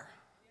liar.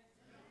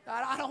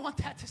 I don't want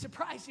that to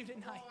surprise you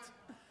tonight.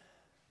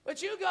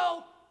 But you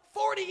go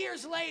 40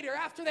 years later,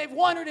 after they've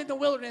wandered in the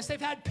wilderness, they've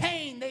had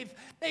pain,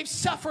 they've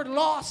suffered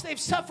loss, they've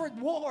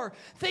suffered war,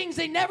 things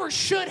they never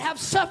should have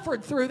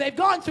suffered through. They've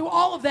gone through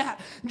all of that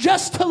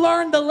just to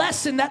learn the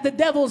lesson that the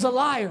devil's a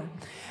liar.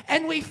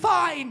 And we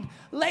find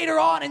later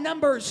on in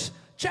Numbers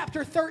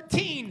chapter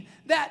 13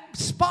 that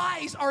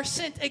spies are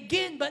sent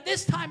again, but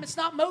this time it's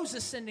not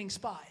Moses sending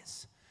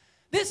spies.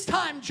 This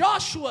time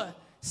Joshua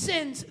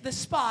sends the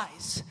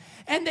spies.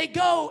 And they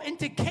go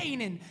into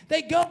Canaan.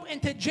 They go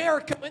into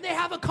Jericho. And they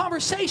have a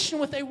conversation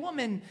with a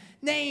woman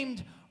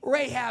named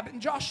Rahab. In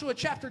Joshua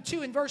chapter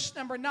 2 and verse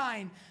number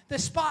 9, the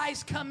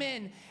spies come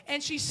in.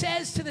 And she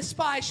says to the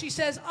spies, she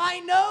says, I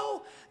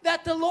know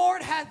that the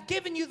Lord hath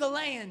given you the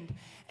land,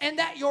 and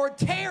that your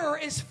terror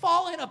is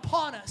fallen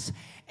upon us.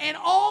 And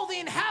all the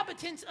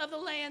inhabitants of the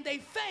land, they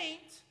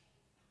faint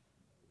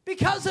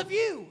because of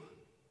you.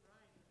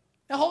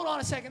 Now hold on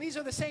a second. These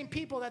are the same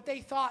people that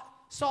they thought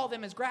saw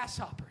them as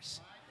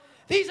grasshoppers.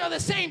 These are the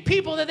same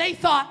people that they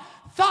thought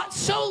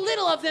so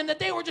little of them that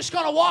they were just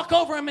going to walk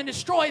over them and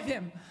destroy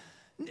them.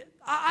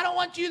 I don't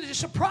want you to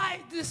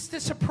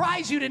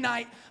surprise you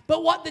tonight,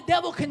 but what the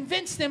devil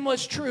convinced them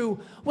was true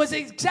was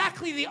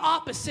exactly the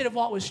opposite of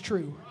what was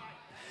true.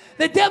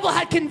 The devil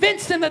had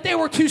convinced them that they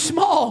were too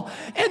small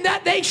and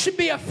that they should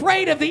be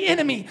afraid of the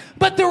enemy.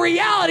 But the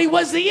reality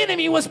was the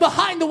enemy was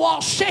behind the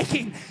wall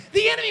shaking.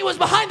 The enemy was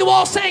behind the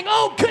wall saying,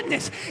 oh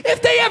goodness,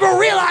 if they ever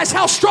realize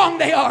how strong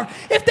they are,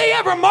 if they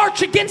ever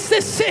march against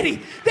this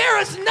city,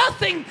 there is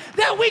nothing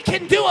that we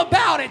can do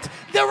about it.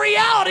 The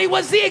reality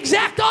was the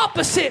exact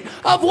opposite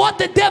of what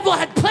the devil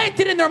had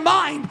planted in their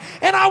mind.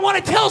 And I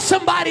want to tell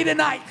somebody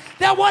tonight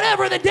that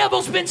whatever the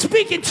devil's been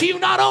speaking to you,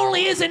 not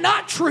only is it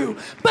not true,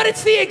 but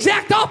it's the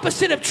exact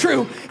opposite of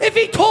true. If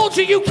he told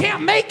you you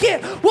can't make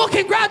it, well,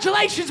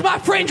 congratulations, my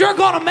friend, you're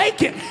going to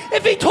make it.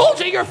 If he told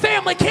you your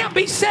family can't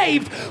be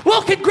saved,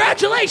 well,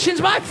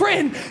 congratulations, my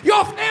friend,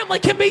 your family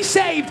can be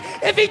saved.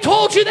 If he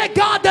told you that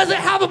God doesn't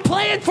have a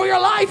plan for your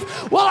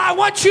life, well, I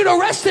want you to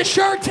rest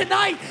assured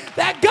tonight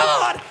that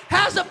God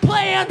has a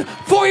plan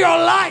for your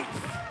life.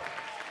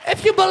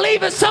 If you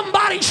believe it,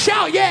 somebody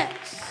shout yes.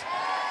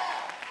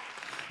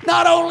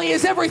 Not only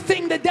is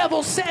everything the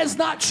devil says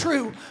not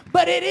true,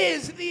 but it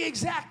is the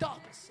exact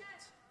opposite.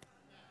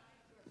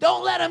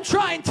 Don't let him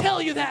try and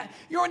tell you that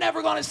you're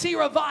never going to see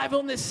revival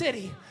in this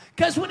city.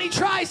 Because when he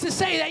tries to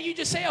say that, you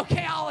just say,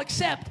 okay, I'll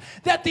accept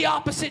that the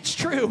opposite's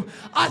true.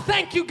 I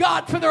thank you,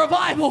 God, for the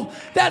revival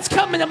that's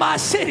coming to my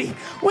city.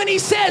 When he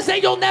says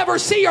that you'll never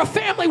see your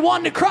family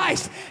won to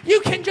Christ,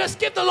 you can just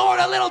give the Lord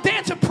a little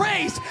dance of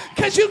praise,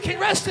 because you can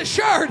rest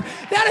assured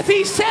that if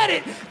he said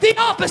it, the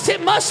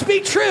opposite must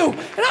be true.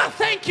 And I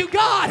thank you,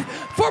 God,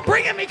 for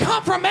bringing me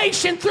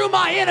confirmation through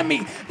my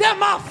enemy that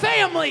my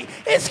family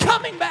is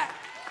coming back.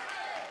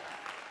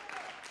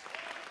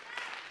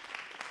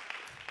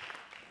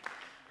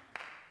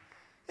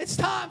 It's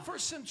time for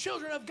some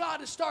children of God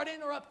to start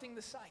interrupting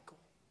the cycle.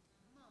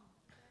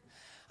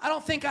 I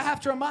don't think I have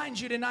to remind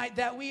you tonight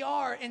that we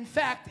are, in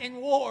fact, in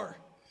war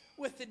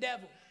with the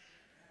devil.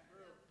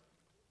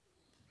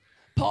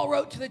 Paul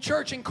wrote to the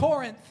church in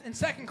Corinth in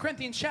 2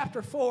 Corinthians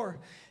chapter 4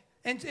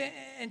 and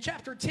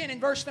chapter 10 and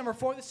verse number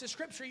 4. This is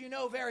scripture you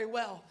know very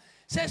well.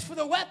 It says, for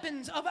the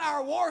weapons of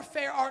our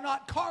warfare are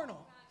not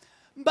carnal,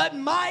 but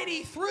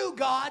mighty through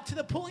God to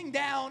the pulling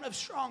down of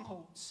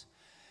strongholds,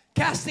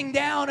 casting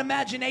down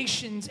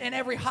imaginations and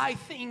every high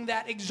thing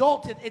that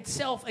exalteth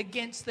itself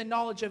against the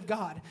knowledge of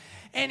God.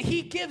 And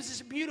he gives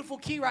this beautiful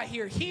key right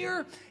here.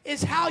 Here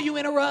is how you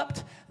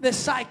interrupt the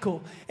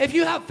cycle. If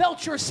you have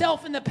felt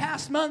yourself in the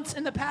past months,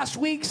 in the past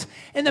weeks,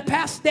 in the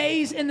past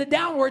days, in the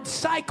downward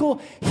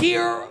cycle,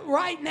 here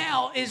right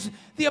now is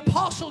the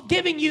apostle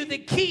giving you the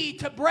key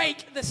to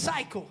break the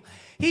cycle.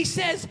 He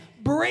says,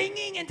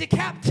 bringing into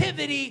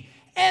captivity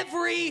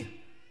every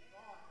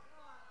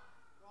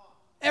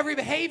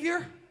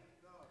behavior,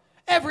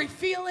 every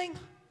feeling.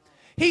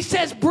 He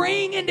says,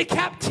 bring into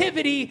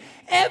captivity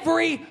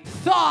every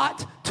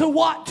thought to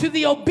what? To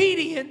the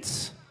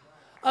obedience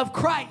of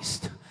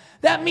Christ.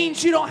 That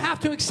means you don't have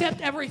to accept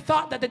every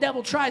thought that the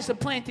devil tries to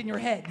plant in your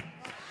head.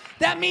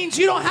 That means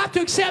you don't have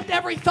to accept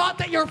every thought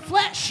that your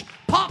flesh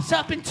pops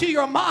up into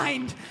your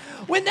mind.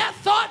 When that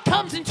thought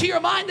comes into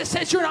your mind that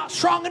says you're not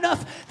strong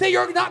enough, that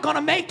you're not going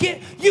to make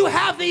it, you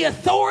have the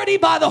authority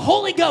by the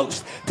Holy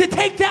Ghost to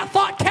take that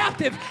thought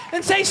captive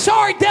and say,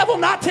 sorry, devil,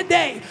 not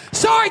today.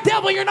 Sorry,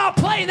 devil, you're not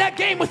playing that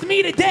game with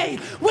me today.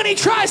 When he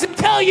tries to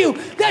tell you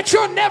that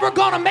you're never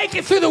going to make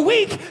it through the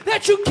week,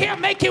 that you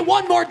can't make it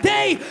one more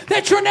day,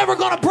 that you're never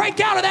going to break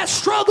out of that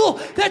struggle,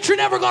 that you're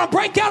never going to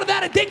break out of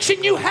that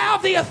addiction, you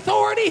have the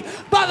authority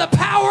by the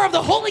power of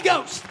the Holy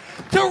Ghost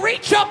to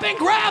reach up and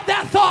grab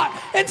that thought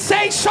and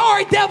say,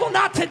 sorry, devil,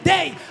 not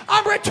today.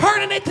 I'm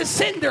returning it to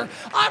sender.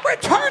 I'm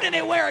returning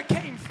it where it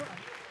came from.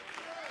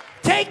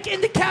 Take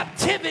into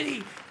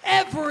captivity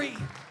every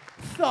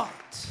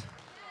thought.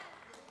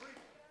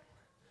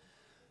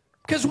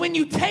 Because when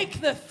you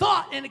take the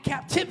thought into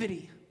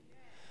captivity,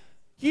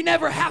 you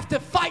never have to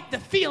fight the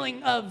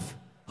feeling of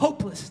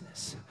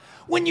hopelessness.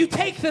 When you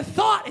take the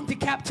thought into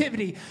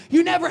captivity,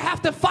 you never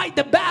have to fight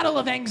the battle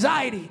of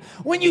anxiety.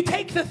 When you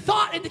take the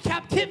thought into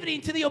captivity,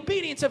 into the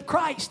obedience of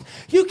Christ,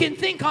 you can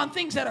think on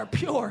things that are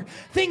pure,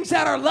 things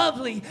that are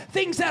lovely,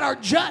 things that are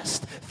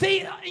just.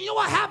 You know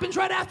what happens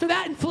right after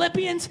that in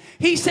Philippians?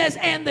 He says,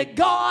 and the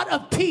God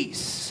of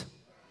peace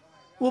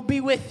will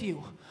be with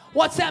you.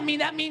 What's that mean?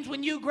 That means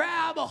when you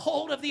grab a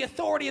hold of the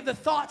authority of the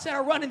thoughts that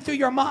are running through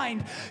your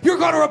mind, you're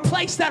going to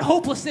replace that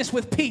hopelessness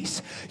with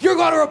peace. You're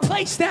going to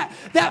replace that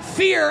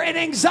fear and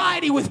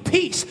anxiety with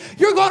peace.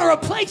 You're going to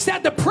replace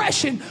that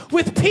depression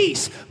with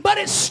peace. But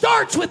it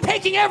starts with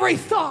taking every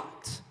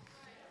thought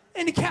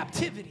into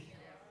captivity.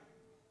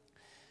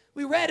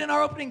 We read in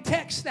our opening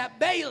text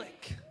that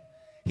Balak,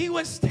 he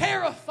was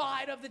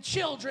terrified of the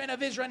children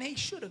of Israel, and he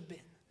should have been,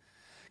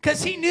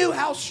 because he knew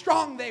how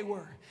strong they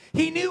were.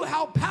 He knew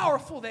how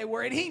powerful they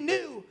were, and he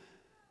knew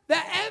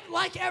that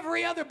like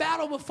every other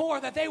battle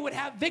before, that they would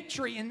have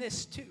victory in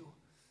this too.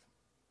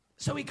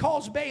 So he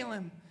calls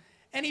Balaam,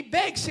 and he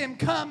begs him,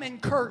 come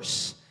and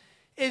curse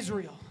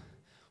Israel.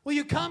 Will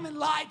you come and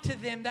lie to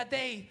them that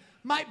they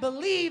might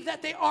believe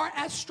that they aren't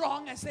as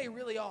strong as they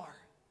really are?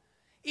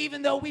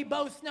 Even though we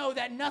both know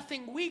that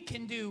nothing we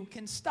can do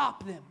can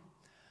stop them.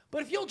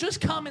 But if you'll just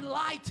come and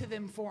lie to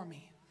them for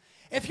me,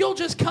 if you'll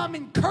just come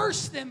and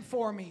curse them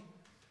for me,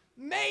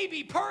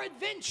 maybe,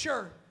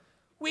 peradventure,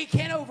 we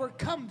can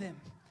overcome them.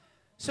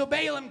 So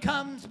Balaam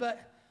comes,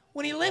 but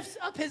when he lifts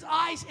up his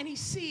eyes and he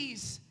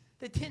sees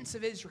the tents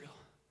of Israel,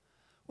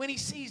 when he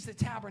sees the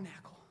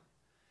tabernacle,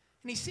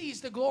 and he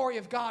sees the glory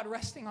of God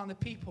resting on the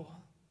people,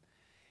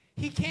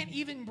 he can't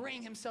even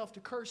bring himself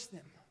to curse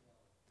them.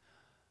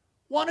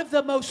 One of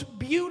the most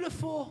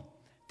beautiful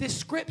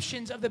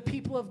descriptions of the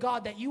people of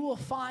God that you will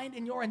find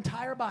in your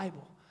entire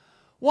Bible,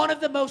 one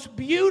of the most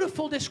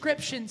beautiful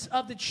descriptions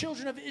of the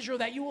children of Israel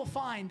that you will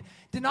find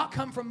did not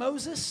come from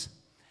Moses.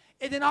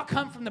 It did not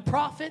come from the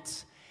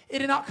prophets. It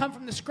did not come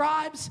from the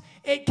scribes.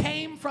 It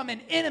came from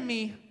an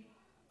enemy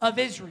of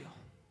Israel.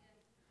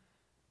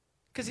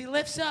 Because he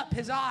lifts up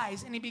his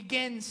eyes and he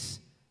begins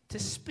to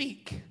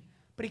speak.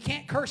 But he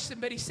can't curse them,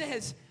 but he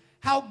says,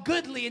 how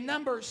goodly, in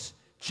Numbers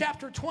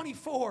chapter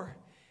 24,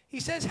 he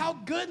says, how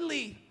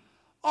goodly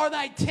are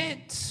thy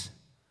tents,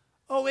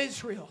 O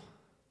Israel.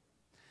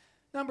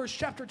 Numbers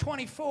chapter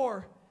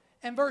 24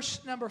 and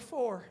verse number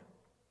 4.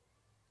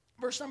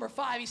 Verse number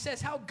 5, he says,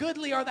 how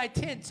goodly are thy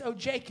tents, O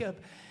Jacob,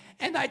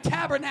 and thy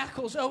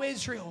tabernacles, O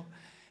Israel.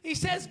 He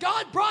says,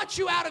 God brought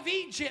you out of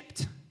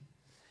Egypt,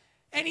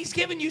 and he's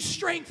given you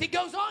strength. He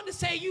goes on to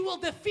say, you will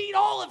defeat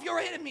all of your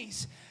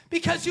enemies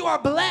because you are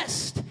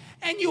blessed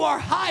and you are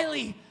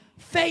highly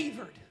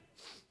favored.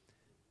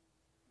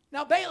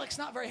 Now, Balak's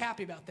not very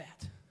happy about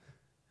that.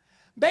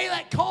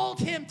 Balak called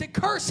him to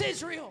curse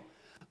Israel.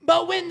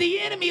 But when the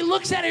enemy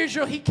looks at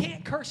Israel, he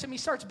can't curse him. He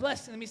starts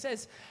blessing him. He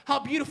says, how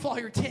beautiful are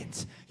your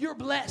tents. You're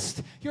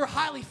blessed. You're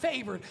highly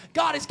favored.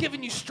 God has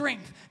given you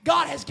strength.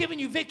 God has given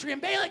you victory. And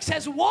Balak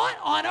says, what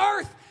on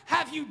earth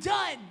have you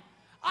done?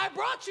 I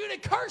brought you to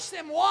curse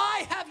them.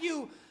 Why have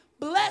you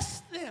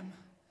blessed them?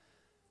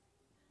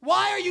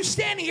 Why are you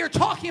standing here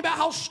talking about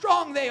how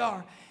strong they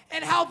are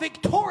and how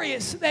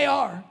victorious they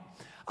are?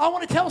 I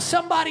want to tell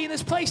somebody in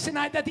this place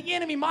tonight that the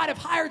enemy might have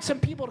hired some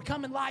people to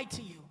come and lie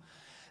to you.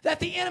 That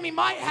the enemy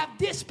might have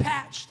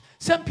dispatched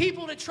some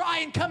people to try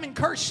and come and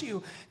curse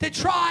you, to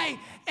try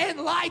and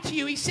lie to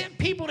you. He sent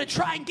people to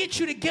try and get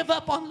you to give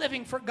up on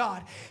living for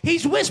God.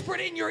 He's whispered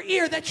in your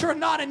ear that you're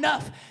not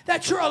enough,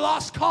 that you're a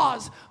lost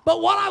cause.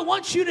 But what I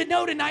want you to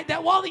know tonight,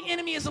 that while the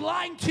enemy is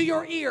lying to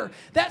your ear,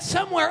 that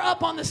somewhere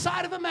up on the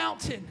side of a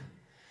mountain,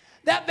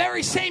 that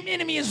very same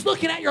enemy is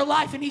looking at your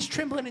life and he's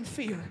trembling in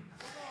fear.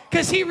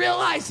 Because he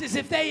realizes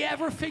if they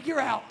ever figure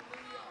out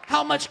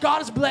how much God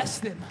has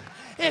blessed them,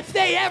 if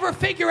they ever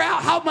figure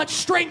out how much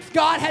strength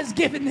God has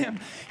given them.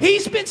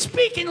 He's been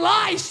speaking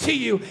lies to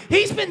you.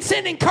 He's been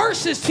sending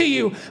curses to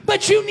you.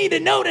 But you need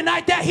to know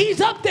tonight that he's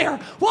up there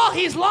while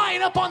he's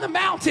lying up on the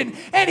mountain,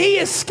 and he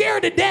is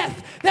scared to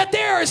death that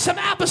there are some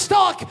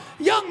apostolic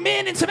young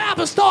men and some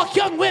apostolic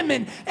young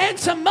women and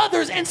some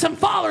mothers and some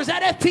fathers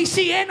at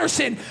FPC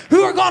Anderson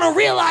who are going to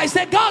realize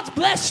that God's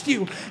blessed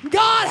you.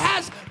 God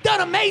has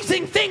done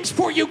amazing things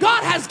for you.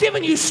 God has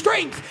given you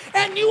strength,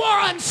 and you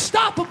are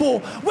unstoppable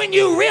when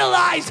you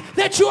realize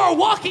that you are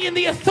walking in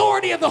the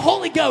authority of the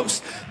Holy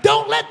Ghost.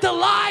 Don't let the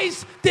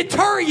lies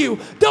deter you.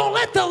 Don't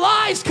let the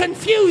lies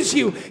confuse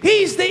you.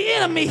 He's the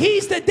enemy.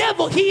 He's the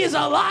devil. He is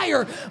a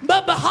liar.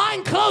 But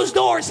behind closed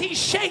doors, he's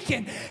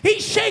shaking.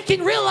 He's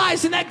shaking,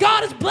 realizing that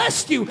God has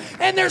blessed you,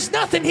 and there's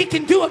nothing he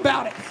can do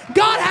about it.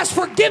 God has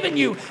forgiven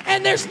you,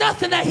 and there's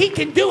nothing that he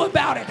can do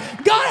about it.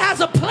 God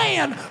has a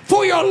plan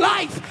for your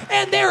life,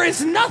 and there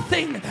is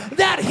nothing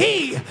that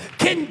he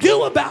can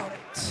do about it.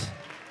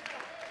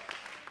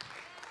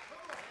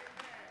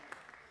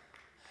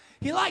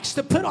 He likes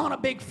to put on a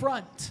big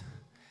front.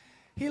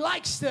 He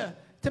likes to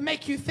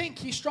make you think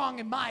he's strong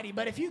and mighty.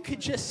 But if you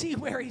could just see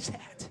where he's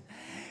at.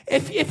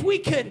 If we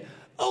could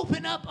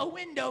open up a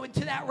window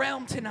into that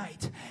realm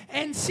tonight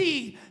and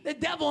see the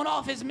devil and all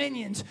of his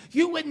minions,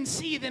 you wouldn't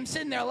see them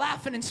sitting there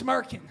laughing and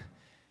smirking.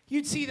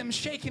 You'd see them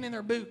shaking in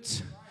their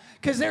boots.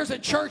 Because there's a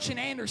church in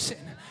Anderson.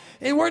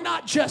 And we're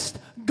not just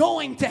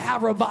going to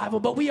have revival,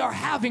 but we are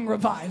having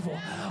revival.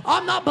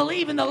 I'm not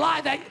believing the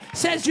lie that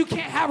says you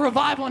can't have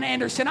revival in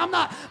Anderson. I'm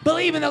not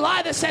believing the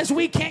lie that says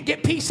we can't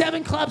get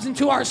P7 clubs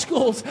into our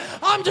schools.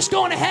 I'm just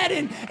going ahead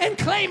and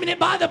claiming it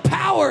by the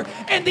power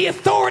and the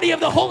authority of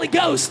the Holy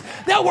Ghost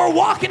that we're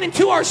walking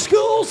into our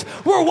schools,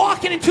 we're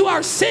walking into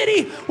our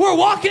city, we're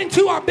walking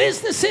into our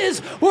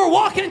businesses, we're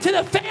walking into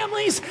the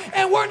families,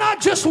 and we're not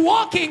just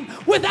walking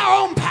with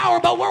our own power,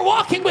 but we're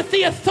walking with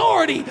the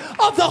authority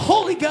of the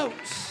Holy Ghost.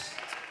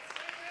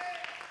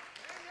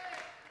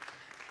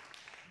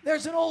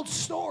 There's an old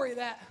story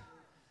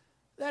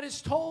that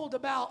is told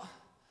about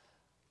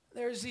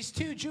there's these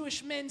two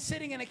Jewish men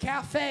sitting in a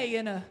cafe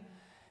in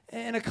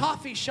a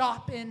coffee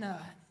shop in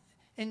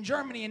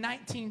Germany in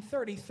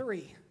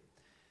 1933.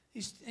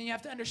 And you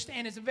have to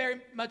understand it's a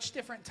very much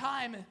different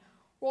time.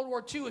 World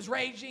War II was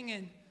raging,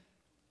 and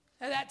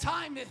at that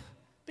time,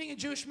 being a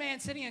Jewish man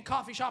sitting in a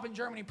coffee shop in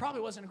Germany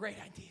probably wasn't a great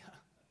idea.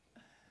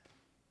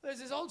 There's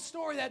this old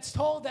story that's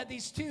told that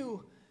these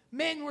two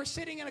men were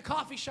sitting in a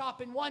coffee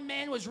shop, and one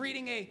man was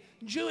reading a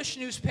Jewish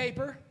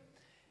newspaper,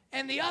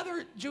 and the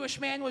other Jewish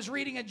man was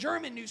reading a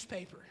German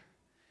newspaper.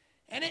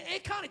 And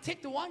it kind of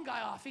ticked the one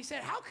guy off. He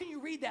said, how can you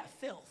read that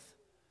filth?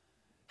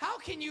 How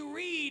can you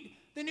read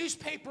the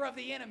newspaper of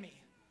the enemy?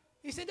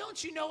 He said,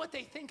 don't you know what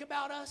they think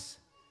about us?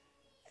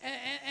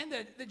 And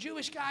the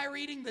Jewish guy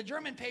reading the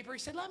German paper, he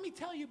said, let me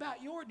tell you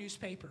about your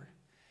newspaper.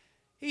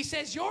 He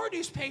says, your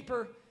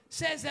newspaper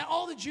says that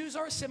all the Jews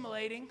are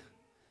assimilating,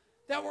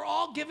 that we're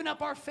all giving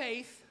up our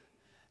faith,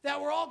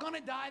 that we're all going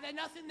to die, that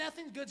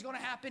nothing good's going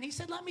to happen. He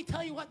said, let me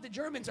tell you what the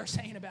Germans are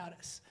saying about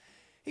us.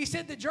 He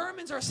said, the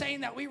Germans are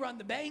saying that we run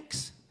the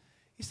banks.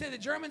 He said, the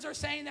Germans are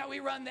saying that we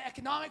run the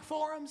economic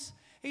forums.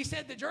 He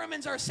said, the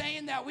Germans are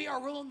saying that we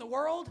are ruling the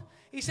world.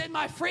 He said,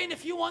 my friend,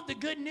 if you want the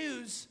good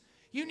news,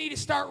 you need to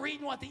start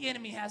reading what the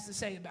enemy has to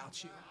say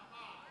about you.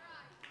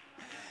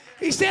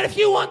 He said, if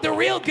you want the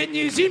real good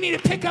news, you need to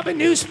pick up a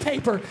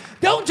newspaper.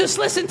 Don't just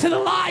listen to the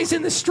lies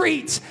in the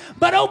streets,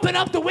 but open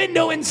up the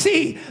window and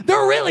see.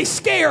 They're really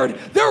scared.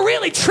 They're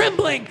really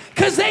trembling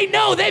because they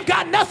know they've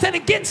got nothing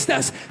against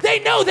us. They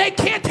know they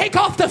can't take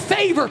off the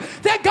favor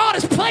that God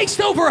has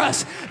placed over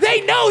us.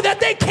 They know that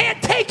they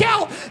can't take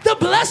out the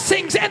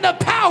blessings and the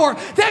power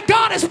that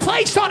God has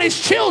placed on his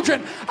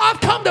children. I've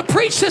come to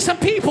preach to some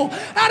people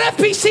at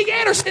FBC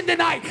Anderson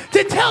tonight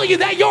to tell you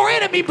that your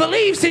enemy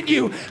believes in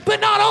you. But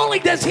not only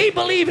does he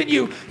believe in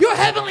you, your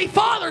heavenly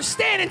Father's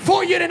standing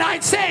for you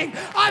tonight saying,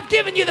 I've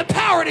given you the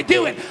power to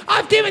do it.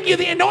 I've given you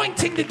the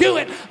anointing to do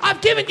it.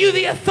 I've given you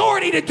the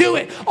authority to do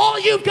it. All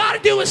you've got to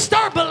do is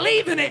start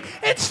believing it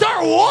and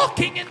start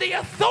walking in the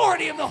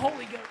authority of the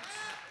Holy Ghost.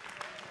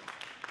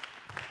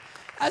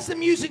 As the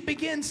music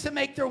begins to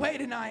make their way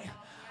tonight,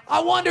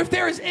 I wonder if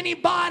there is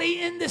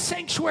anybody in this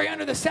sanctuary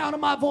under the sound of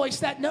my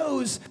voice that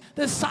knows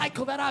the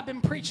cycle that I've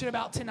been preaching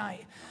about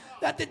tonight.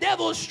 That the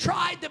devil has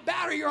tried to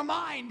batter your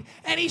mind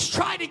and he's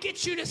tried to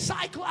get you to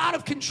cycle out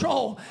of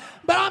control.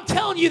 But I'm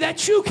telling you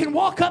that you can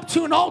walk up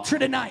to an altar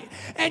tonight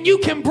and you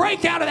can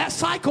break out of that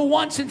cycle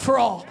once and for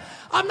all.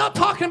 I'm not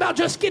talking about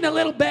just getting a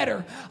little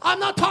better. I'm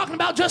not talking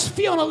about just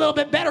feeling a little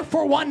bit better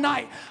for one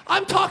night.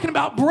 I'm talking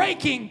about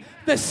breaking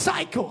the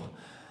cycle.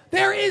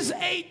 There is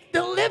a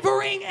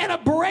delivering and a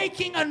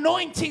breaking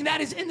anointing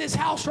that is in this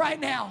house right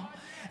now.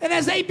 And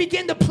as they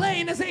begin to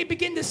play and as they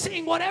begin to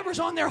sing whatever's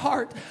on their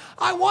heart,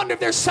 I wonder if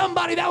there's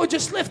somebody that would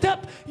just lift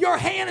up your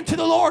hand into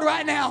the Lord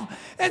right now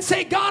and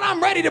say, God,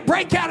 I'm ready to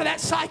break out of that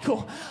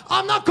cycle.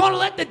 I'm not going to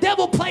let the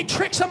devil play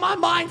tricks on my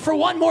mind for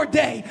one more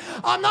day.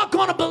 I'm not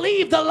going to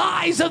believe the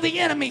lies of the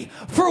enemy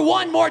for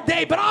one more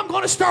day, but I'm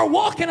going to start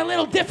walking a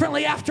little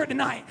differently after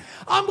tonight.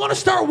 I'm going to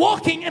start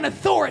walking in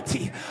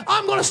authority.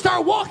 I'm going to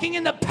start walking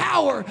in the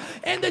power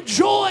and the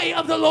joy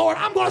of the Lord.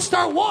 I'm going to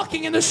start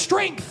walking in the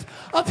strength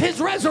of his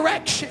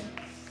resurrection.